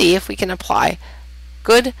 Let's see if we can apply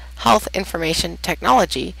good health information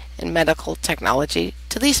technology and medical technology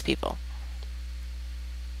to these people.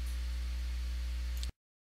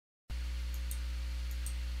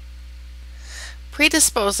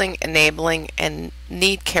 Predisposing, enabling, and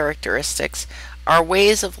need characteristics are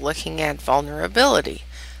ways of looking at vulnerability.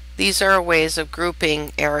 These are ways of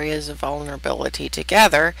grouping areas of vulnerability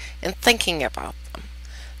together and thinking about them.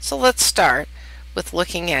 So let's start with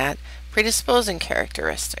looking at predisposing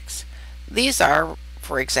characteristics. These are,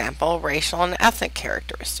 for example, racial and ethnic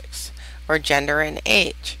characteristics, or gender and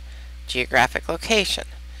age, geographic location.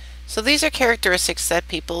 So these are characteristics that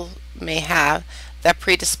people may have that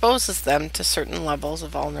predisposes them to certain levels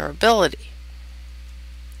of vulnerability.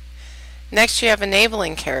 Next, you have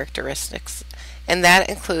enabling characteristics, and that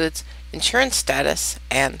includes insurance status,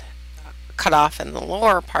 and cut off in the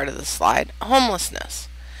lower part of the slide, homelessness.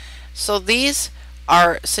 So these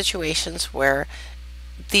are situations where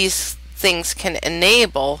these things can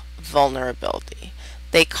enable vulnerability.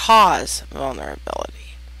 They cause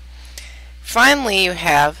vulnerability. Finally, you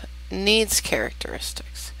have needs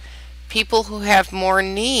characteristics. People who have more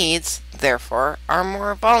needs, therefore, are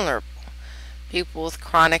more vulnerable. People with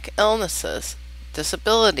chronic illnesses,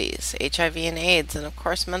 disabilities, HIV and AIDS, and of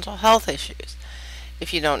course mental health issues.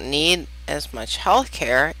 If you don't need as much health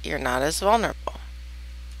care, you're not as vulnerable.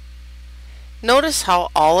 Notice how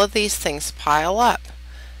all of these things pile up.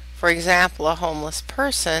 For example, a homeless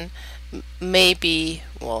person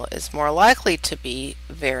is more likely to be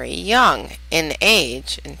very young in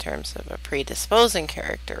age in terms of a predisposing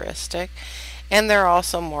characteristic, and they're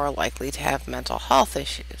also more likely to have mental health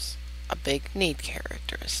issues, a big need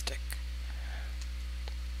characteristic.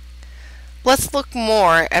 Let's look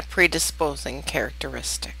more at predisposing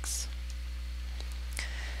characteristics.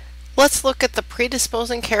 Let's look at the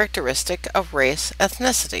predisposing characteristic of race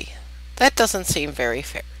ethnicity. That doesn't seem very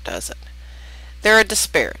fair, does it? There are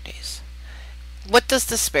disparities. What does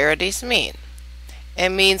disparities mean? It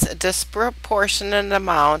means a disproportionate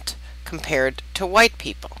amount compared to white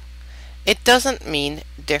people. It doesn't mean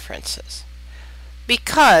differences.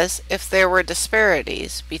 Because if there were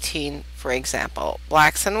disparities between, for example,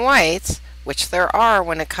 blacks and whites, which there are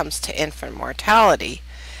when it comes to infant mortality,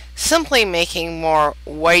 simply making more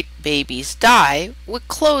white babies die would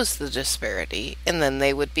close the disparity and then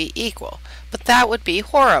they would be equal. But that would be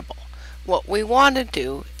horrible. What we want to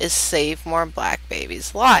do is save more black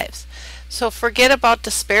babies' lives. So forget about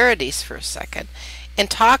disparities for a second and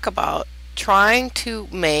talk about trying to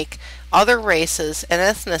make other races and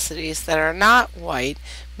ethnicities that are not white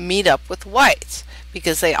meet up with whites,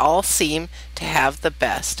 because they all seem to have the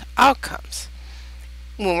best outcomes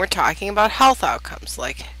when we're talking about health outcomes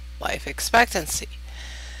like life expectancy.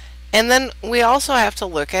 And then we also have to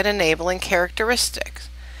look at enabling characteristics.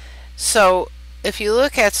 So if you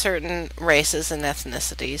look at certain races and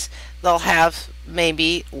ethnicities, they'll have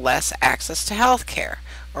maybe less access to health care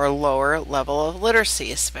or lower level of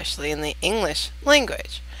literacy, especially in the English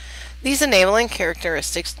language. These enabling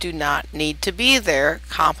characteristics do not need to be there,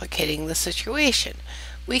 complicating the situation.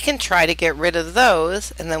 We can try to get rid of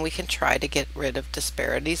those, and then we can try to get rid of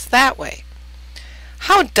disparities that way.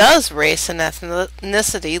 How does race and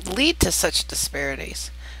ethnicity lead to such disparities?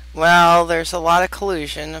 Well, there's a lot of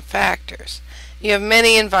collusion of factors. You have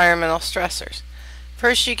many environmental stressors.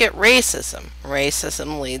 First, you get racism.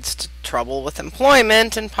 Racism leads to trouble with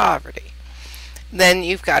employment and poverty. Then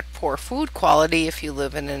you've got poor food quality if you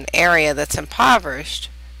live in an area that's impoverished.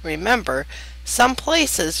 Remember, some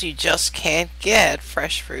places you just can't get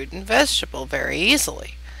fresh fruit and vegetable very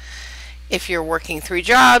easily. If you're working 3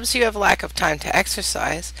 jobs, you have lack of time to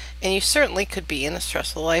exercise, and you certainly could be in a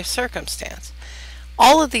stressful life circumstance.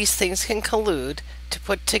 All of these things can collude to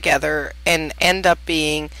put together and end up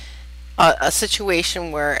being a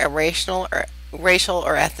situation where a racial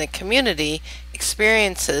or ethnic community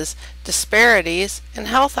experiences disparities in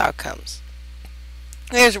health outcomes.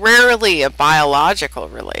 There's rarely a biological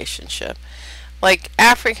relationship. Like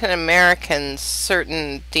African Americans,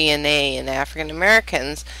 certain DNA in African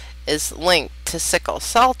Americans is linked to sickle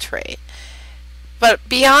cell trait. But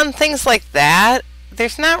beyond things like that,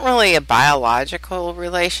 there's not really a biological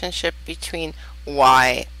relationship between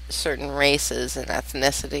why certain races and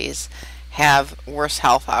ethnicities have worse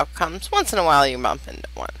health outcomes. Once in a while you bump into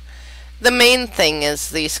one. The main thing is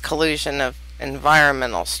these collusion of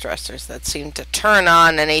environmental stressors that seem to turn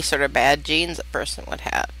on any sort of bad genes a person would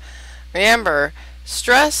have. Remember,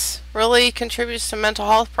 stress really contributes to mental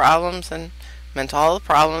health problems, and mental health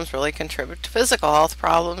problems really contribute to physical health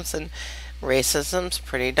problems, and racism's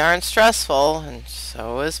pretty darn stressful, and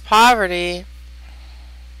so is poverty.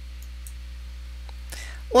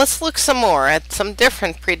 Let's look some more at some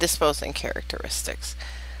different predisposing characteristics.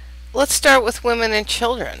 Let's start with women and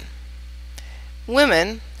children.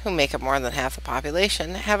 Women, who make up more than half the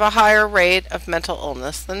population, have a higher rate of mental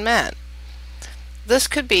illness than men. This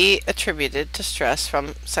could be attributed to stress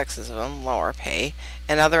from sexism, lower pay,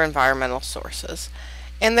 and other environmental sources,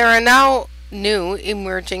 and there are now new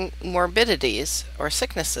emerging morbidities or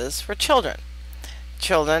sicknesses for children.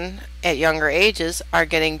 Children at younger ages are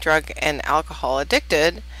getting drug and alcohol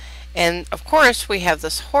addicted, and of course we have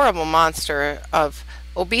this horrible monster of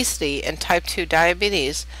obesity and type 2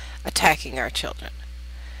 diabetes attacking our children.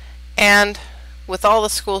 And with all the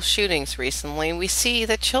school shootings recently, we see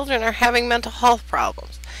that children are having mental health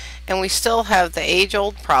problems, and we still have the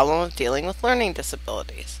age-old problem of dealing with learning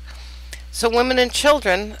disabilities. So women and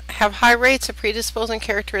children have high rates of predisposing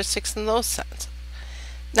characteristics in those senses.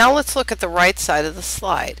 Now let's look at the right side of the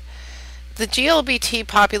slide. The GLBT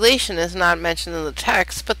population is not mentioned in the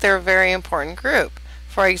text, but they're a very important group.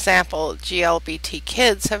 For example, GLBT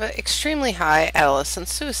kids have an extremely high adolescent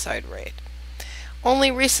suicide rate.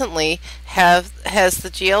 Only recently has the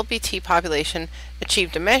GLBT population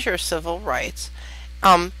achieved a measure of civil rights,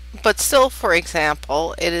 but still, for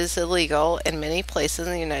example, it is illegal in many places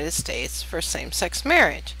in the United States for same-sex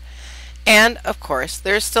marriage. And, of course,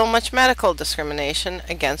 there is still much medical discrimination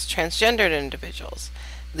against transgendered individuals.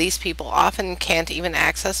 These people often can't even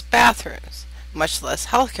access bathrooms, much less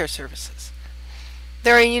healthcare services.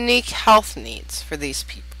 There are unique health needs for these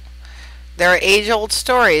people. There are age-old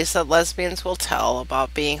stories that lesbians will tell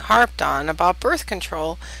about being harped on about birth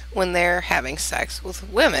control when they're having sex with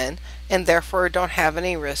women and therefore don't have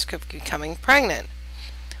any risk of becoming pregnant.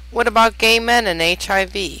 What about gay men and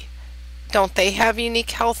HIV? Don't they have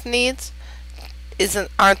unique health needs?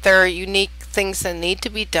 Aren't there unique things that need to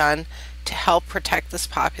be done to help protect this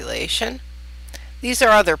population? These are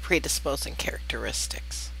other predisposing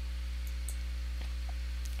characteristics.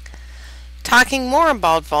 Talking more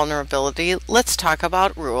about vulnerability, let's talk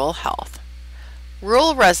about rural health.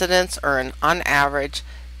 Rural residents earn, on average,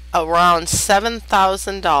 around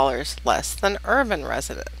 $7,000 less than urban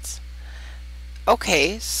residents.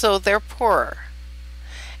 Okay, so they're poorer.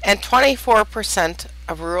 And 24%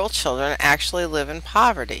 of rural children actually live in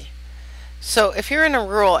poverty. So if you're in a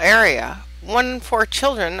rural area, 1 in 4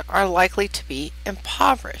 children are likely to be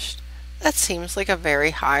impoverished. That seems like a very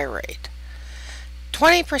high rate.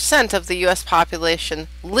 20% of the U.S. population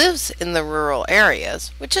lives in the rural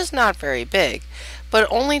areas, which is not very big, but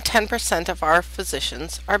only 10% of our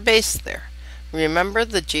physicians are based there. Remember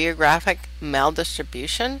the geographic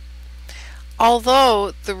maldistribution?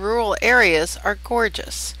 Although the rural areas are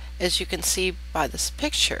gorgeous, as you can see by this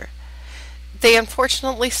picture, they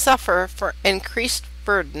unfortunately suffer from increased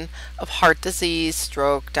burden of heart disease,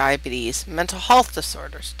 stroke, diabetes, mental health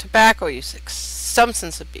disorders, tobacco use,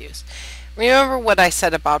 substance abuse. Remember what I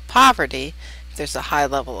said about poverty. If there's a high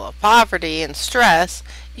level of poverty and stress,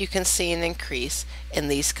 you can see an increase in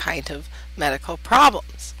these kind of medical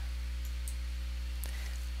problems.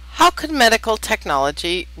 How could medical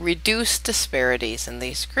technology reduce disparities in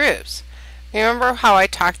these groups? Remember how I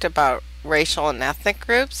talked about racial and ethnic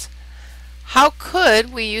groups? How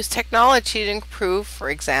could we use technology to improve, for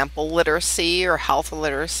example, literacy or health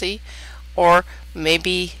literacy, or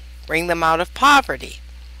maybe bring them out of poverty?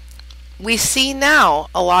 We see now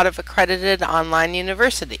a lot of accredited online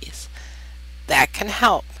universities. That can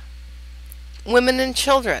help. Women and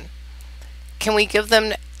children. Can we give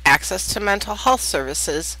them access to mental health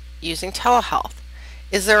services using telehealth?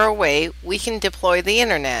 Is there a way we can deploy the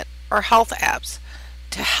internet or health apps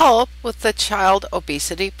to help with the child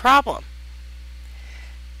obesity problem?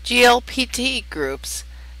 GLBT groups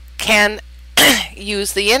can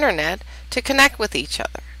use the internet to connect with each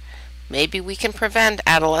other. Maybe we can prevent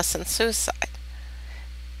adolescent suicide.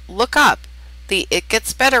 Look up the It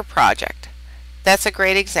Gets Better project. That's a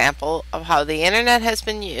great example of how the internet has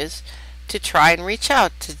been used to try and reach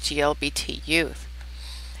out to GLBT youth.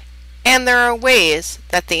 And there are ways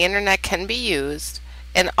that the internet can be used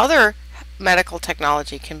and other medical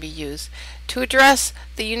technology can be used to address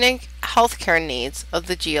the unique healthcare needs of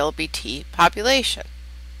the GLBT population.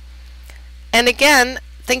 And again,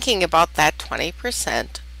 thinking about that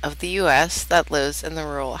 20% of the U.S. that lives in the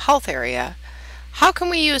rural health area, how can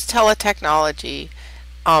we use teletechnology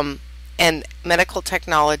and medical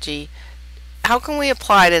technology? How can we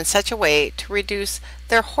apply it in such a way to reduce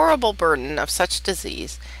their horrible burden of such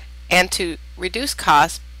disease and to reduce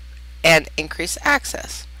costs and increase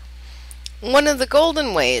access? One of the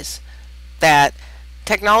golden ways that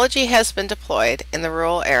technology has been deployed in the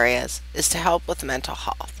rural areas is to help with mental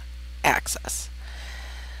health access.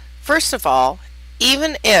 First of all,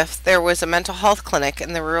 even if there was a mental health clinic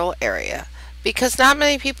in the rural area, because not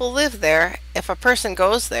many people live there, if a person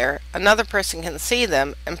goes there, another person can see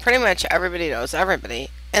them, and pretty much everybody knows everybody,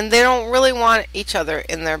 and they don't really want each other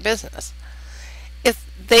in their business. If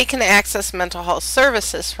they can access mental health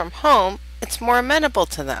services from home, it's more amenable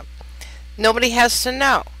to them. Nobody has to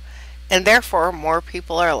know, and therefore more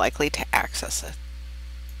people are likely to access it.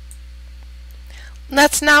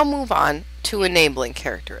 Let's now move on to enabling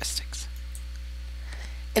characteristics.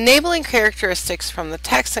 Enabling characteristics from the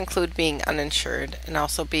text include being uninsured and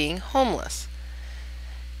also being homeless.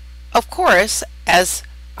 Of course, as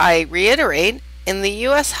I reiterate, in the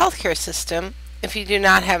U.S. healthcare system, if you do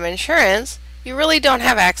not have insurance, you really don't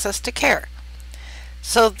have access to care.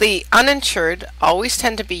 So the uninsured always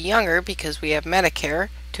tend to be younger because we have Medicare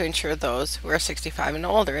to to insure those who are 65 and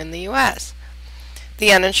older in the U.S.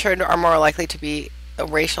 The uninsured are more likely to be a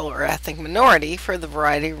racial or ethnic minority for the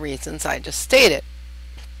variety of reasons I just stated.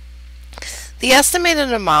 The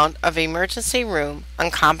estimated amount of emergency room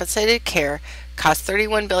uncompensated care cost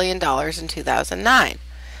 $31 billion in 2009.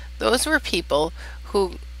 Those were people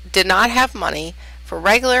who did not have money for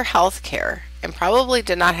regular health care and probably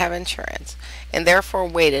did not have insurance, and therefore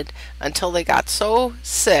waited until they got so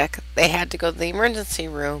sick they had to go to the emergency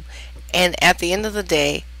room, and at the end of the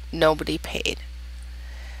day, nobody paid.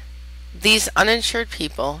 These uninsured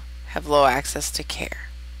people have low access to care.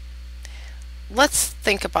 Let's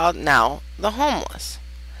think about now the homeless.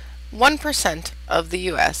 1% of the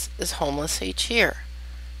U.S. is homeless each year.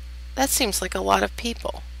 That seems like a lot of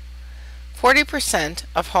people. 40%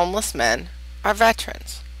 of homeless men are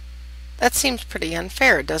veterans. That seems pretty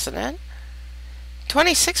unfair, doesn't it?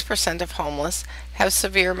 26% of homeless have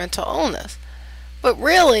severe mental illness, but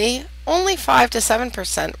really only 5 to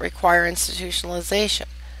 7% require institutionalization.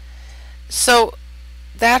 So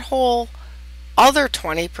that whole other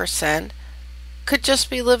 20% could just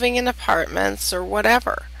be living in apartments or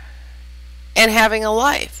whatever and having a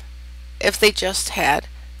life if they just had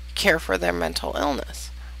care for their mental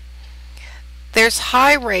illness. There's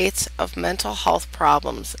high rates of mental health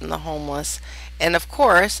problems in the homeless, and of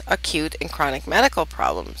course acute and chronic medical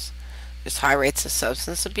problems. There's high rates of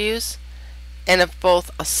substance abuse and of both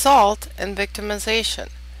assault and victimization.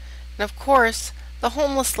 And of course the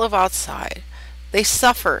homeless live outside. They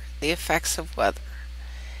suffer the effects of weather.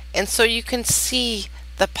 And so you can see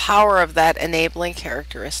the power of that enabling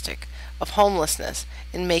characteristic of homelessness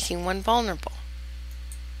in making one vulnerable.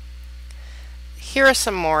 Here are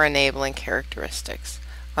some more enabling characteristics.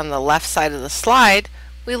 On the left side of the slide,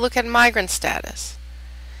 we look at migrant status.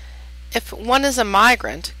 If one is a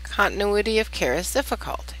migrant, continuity of care is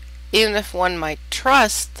difficult. Even if one might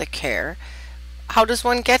trust the care, how does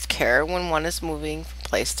one get care when one is moving from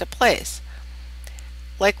place to place?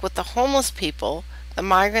 Like with the homeless people, the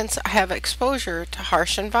migrants have exposure to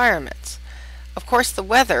harsh environments. Of course the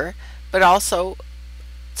weather, but also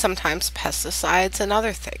sometimes pesticides and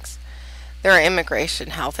other things. There are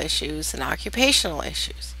immigration health issues and occupational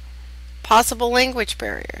issues. Possible language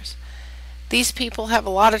barriers. These people have a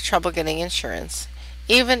lot of trouble getting insurance,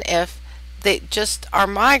 even if they just are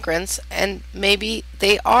migrants and maybe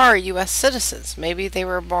they are U.S. citizens. Maybe they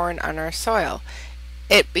were born on our soil.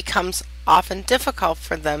 It becomes often difficult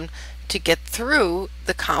for them to get through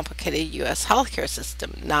the complicated U.S. healthcare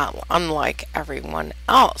system, not unlike everyone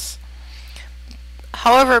else.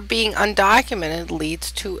 However, being undocumented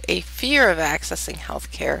leads to a fear of accessing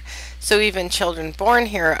health care, so even children born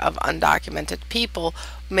here of undocumented people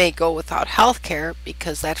may go without health care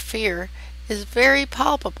because that fear is very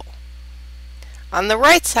palpable. On the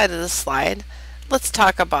right side of the slide, let's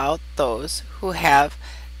talk about those who have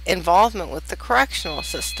involvement with the correctional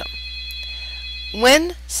system.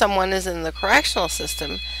 When someone is in the correctional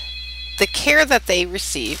system, the care that they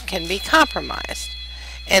receive can be compromised.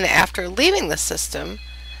 And after leaving the system,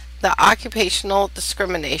 the occupational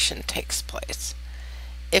discrimination takes place.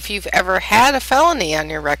 If you've ever had a felony on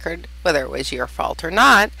your record, whether it was your fault or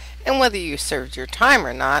not, and whether you served your time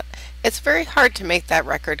or not, it's very hard to make that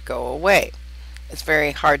record go away. It's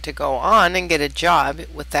very hard to go on and get a job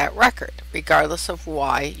with that record, regardless of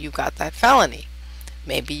why you got that felony.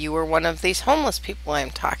 Maybe you were one of these homeless people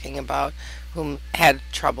I'm talking about who had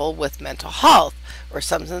trouble with mental health or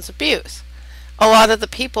substance abuse. A lot of the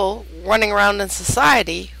people running around in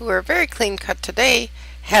society who are very clean cut today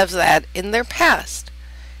have that in their past.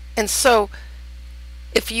 And so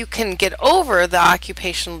if you can get over the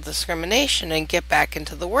occupational discrimination and get back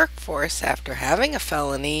into the workforce after having a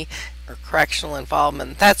felony or correctional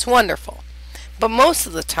involvement, that's wonderful. But most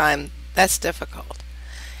of the time, that's difficult.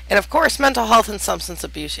 And of course, mental health and substance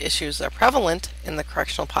abuse issues are prevalent in the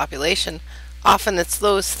correctional population. Often it's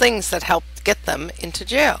those things that help get them into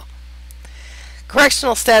jail.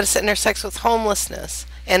 Correctional status intersects with homelessness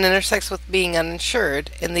and intersects with being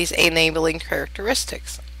uninsured in these enabling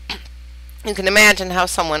characteristics. You can imagine how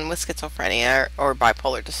someone with schizophrenia or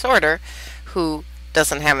bipolar disorder who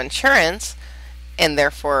doesn't have insurance and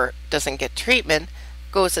therefore doesn't get treatment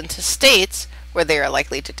goes into states where they are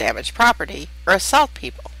likely to damage property or assault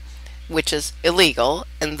people, which is illegal,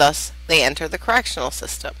 and thus they enter the correctional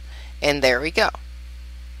system. And there we go.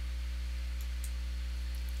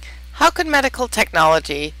 How could medical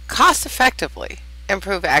technology cost effectively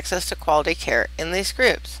improve access to quality care in these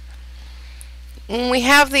groups? When we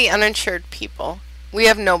have the uninsured people, we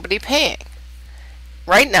have nobody paying.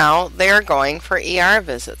 Right now, they are going for ER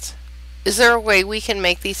visits. Is there a way we can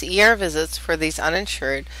make these ER visits for these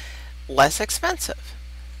uninsured less expensive?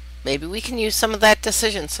 Maybe we can use some of that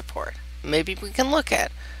decision support. Maybe we can look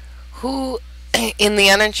at who in the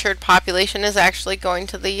uninsured population is actually going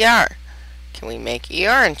to the ER. Can we make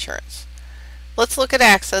ER insurance? Let's look at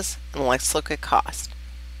access and let's look at cost.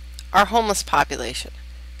 Our homeless population.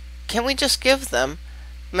 Can we just give them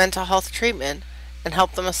mental health treatment and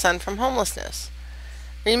help them ascend from homelessness?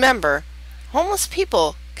 Remember, homeless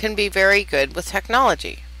people can be very good with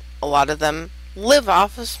technology. A lot of them live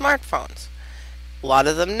off of smartphones. A lot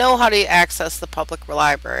of them know how to access the public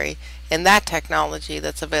library and that technology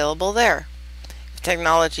that's available there. If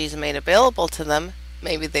technology is made available to them,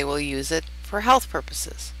 maybe they will use it for health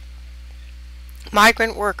purposes.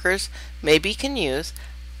 Migrant workers maybe can use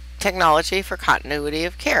technology for continuity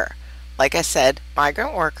of care. Like I said,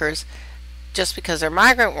 migrant workers, just because they're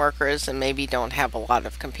migrant workers and maybe don't have a lot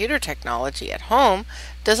of computer technology at home,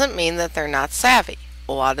 doesn't mean that they're not savvy.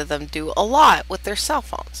 A lot of them do a lot with their cell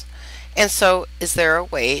phones. And so, is there a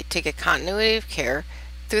way to get continuity of care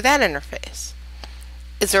through that interface?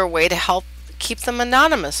 Is there a way to help keep them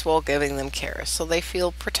anonymous while giving them care so they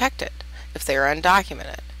feel protected if they are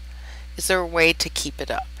undocumented? Is there a way to keep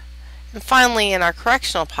it up? And finally, in our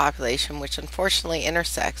correctional population, which unfortunately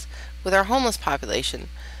intersects with our homeless population,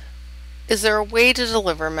 is there a way to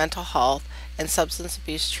deliver mental health and substance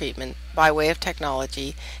abuse treatment by way of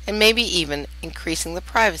technology and maybe even increasing the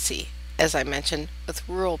privacy, as I mentioned, with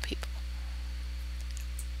rural people?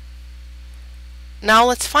 Now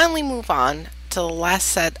let's finally move on to the last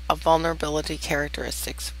set of vulnerability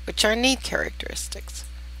characteristics, which are need characteristics.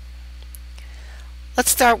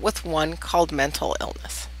 Let's start with one called mental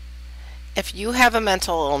illness. If you have a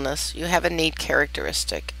mental illness, you have a need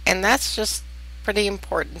characteristic, and that's just pretty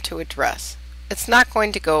important to address. It's not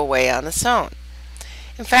going to go away on its own.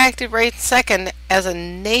 In fact, it rates second as a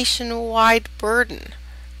nationwide burden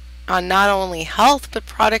on not only health but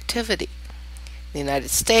productivity. In the United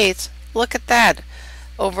States, look at that.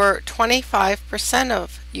 Over 25%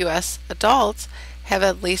 of U.S. adults have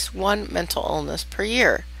at least one mental illness per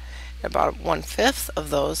year. About 1/5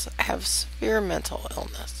 of those have severe mental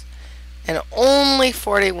illness. And only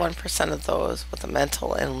 41% of those with a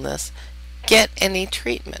mental illness get any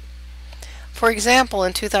treatment. For example,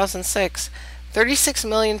 in 2006, 36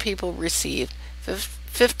 million people received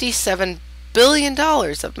 $57 billion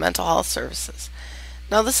of mental health services.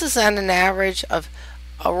 Now this is at an average of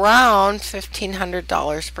around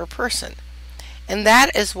 $1,500 per person. And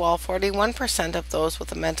that is while 41% of those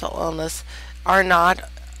with a mental illness are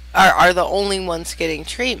the only ones getting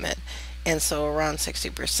treatment. And so around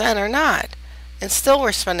 60% are not. And still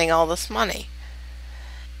we're spending all this money.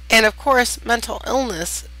 And of course, mental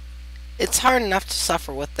illness, it's hard enough to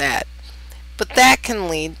suffer with that. But that can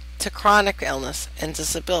lead to chronic illness and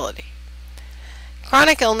disability.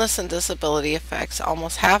 Chronic illness and disability affects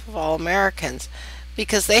almost half of all Americans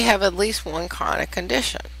because they have at least one chronic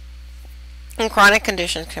condition. And chronic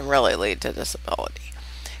conditions can really lead to disability.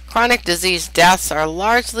 Chronic disease deaths are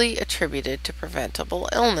largely attributed to preventable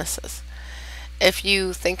illnesses. If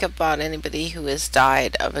you think about anybody who has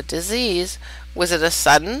died of a disease, was it a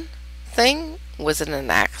sudden thing? Was it an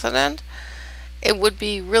accident? It would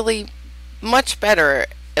be really much better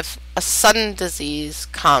if a sudden disease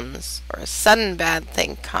comes or a sudden bad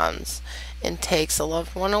thing comes and takes a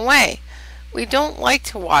loved one away. We don't like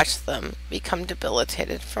to watch them become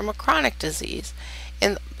debilitated from a chronic disease,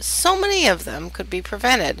 and so many of them could be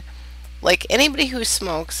prevented. Like anybody who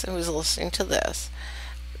smokes who's listening to this,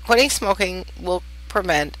 quitting smoking will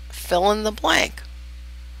prevent fill in the blank.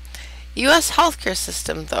 U.S. healthcare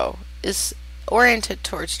system, though, is oriented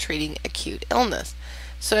towards treating acute illness.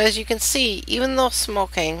 So as you can see, even though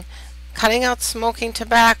cutting out smoking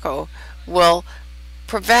tobacco will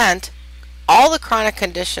prevent all the chronic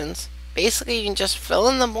conditions, basically you can just fill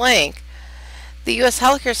in the blank, the U.S.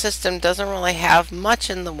 healthcare system doesn't really have much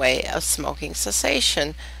in the way of smoking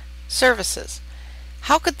cessation services.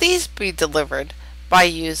 How could these be delivered? By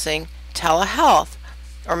using telehealth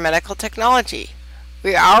or medical technology.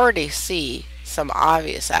 We already see some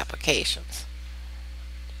obvious applications.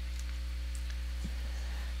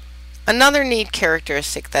 Another need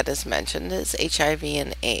characteristic that is mentioned is HIV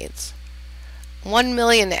and AIDS. 1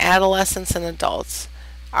 million adolescents and adults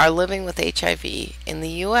are living with HIV in the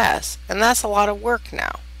U.S., and that's a lot of work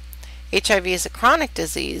now. HIV is a chronic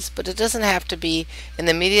disease, but it doesn't have to be an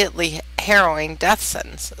immediately harrowing death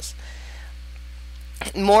sentences.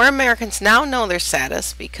 More Americans now know their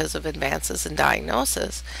status because of advances in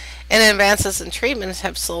diagnosis, and advances in treatments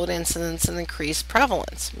have slowed incidence and increased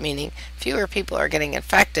prevalence, meaning fewer people are getting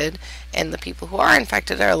infected, and the people who are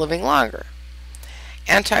infected are living longer.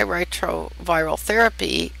 Antiretroviral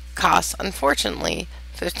therapy costs, unfortunately,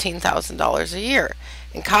 $15,000 a year,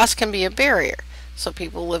 and cost can be a barrier. So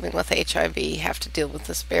people living with HIV have to deal with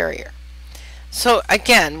this barrier. So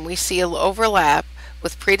again, we see an overlap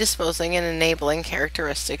with predisposing and enabling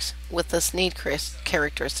characteristics with this need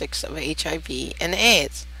characteristics of HIV and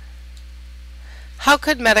AIDS. How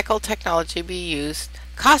could medical technology be used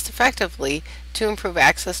cost effectively to improve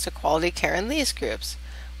access to quality care in these groups?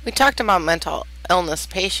 We talked about mental illness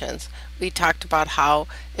patients. We talked about how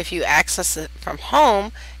if you access it from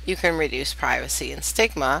home, you can reduce privacy and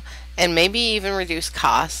stigma, and maybe even reduce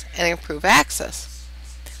costs and improve access.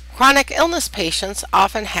 Chronic illness patients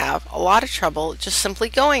often have a lot of trouble just simply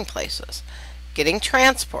going places, getting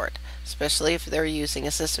transport, especially if they're using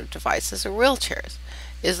assistive devices or wheelchairs.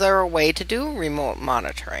 Is there a way to do remote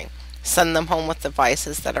monitoring? Send them home with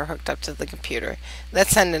devices that are hooked up to the computer that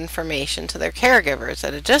send information to their caregivers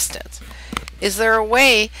at a distance? Is there a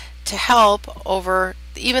way to help over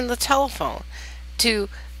even the telephone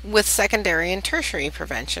with secondary and tertiary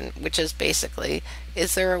prevention, which is basically,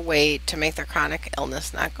 is there a way to make their chronic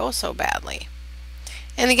illness not go so badly?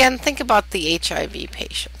 And again, think about the HIV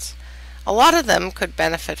patients. A lot of them could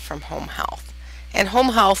benefit from home health, and home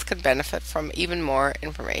health could benefit from even more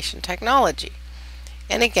information technology.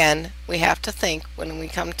 And again, we have to think when we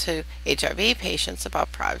come to HIV patients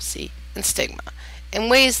about privacy and stigma, and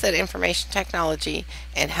ways that information technology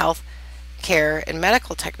and health care and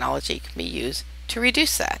medical technology can be used to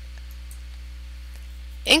reduce that.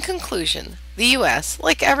 In conclusion, the U.S.,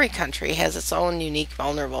 like every country, has its own unique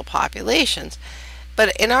vulnerable populations,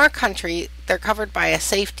 but in our country, they're covered by a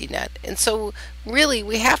safety net, and so really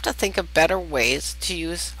we have to think of better ways to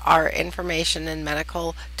use our information and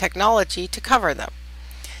medical technology to cover them.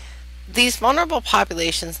 These vulnerable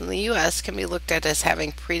populations in the U.S. can be looked at as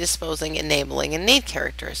having predisposing, enabling, and need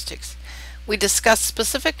characteristics. We discussed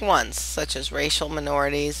specific ones, such as racial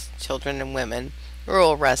minorities, children and women,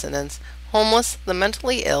 rural residents, homeless, the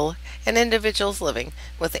mentally ill, and individuals living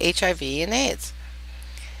with HIV and AIDS.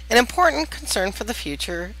 An important concern for the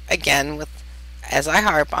future, again, as I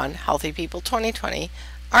harp on Healthy People 2020,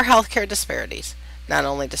 are healthcare disparities, not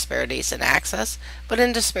only disparities in access, but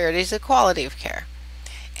in disparities in quality of care.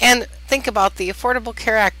 And think about the Affordable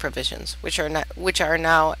Care Act provisions, which are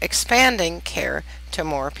now expanding care to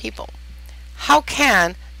more people. How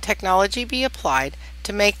can technology be applied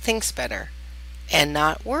to make things better and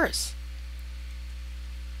not worse?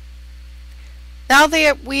 Now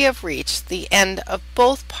that we have reached the end of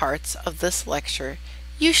both parts of this lecture,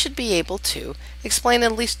 you should be able to explain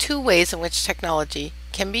at least 2 ways in which technology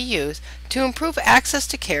can be used to improve access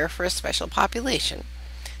to care for a special population.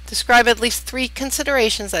 Describe at least 3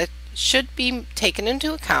 considerations that should be taken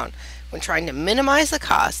into account when trying to minimize the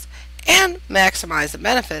cost and maximize the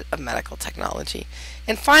benefit of medical technology.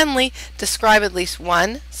 And finally, describe at least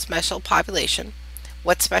 1 special population,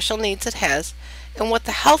 what special needs it has, and what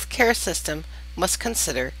the healthcare system must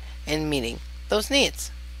consider in meeting those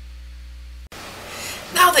needs.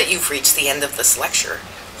 Now that you've reached the end of this lecture,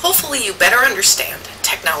 hopefully you better understand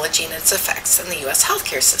technology and its effects in the U.S.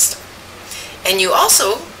 healthcare system. And you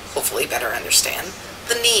also hopefully better understand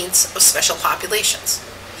the needs of special populations.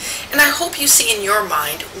 And I hope you see in your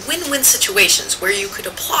mind win-win situations where you could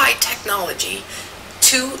apply technology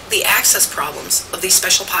to the access problems of these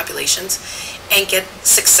special populations and get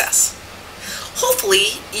success.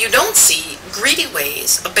 Hopefully you don't see greedy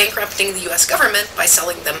ways of bankrupting the U.S. government by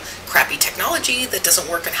selling them crappy technology that doesn't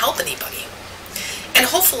work and help anybody. And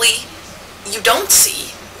hopefully you don't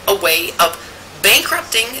see a way of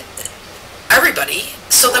bankrupting everybody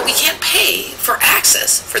so that we can't pay for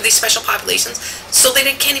access for these special populations so they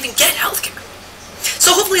can't even get health care.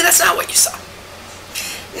 So hopefully that's not what you saw.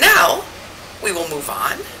 Now we will move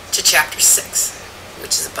on to chapter 6,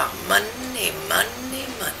 which is about money, money,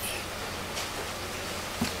 money.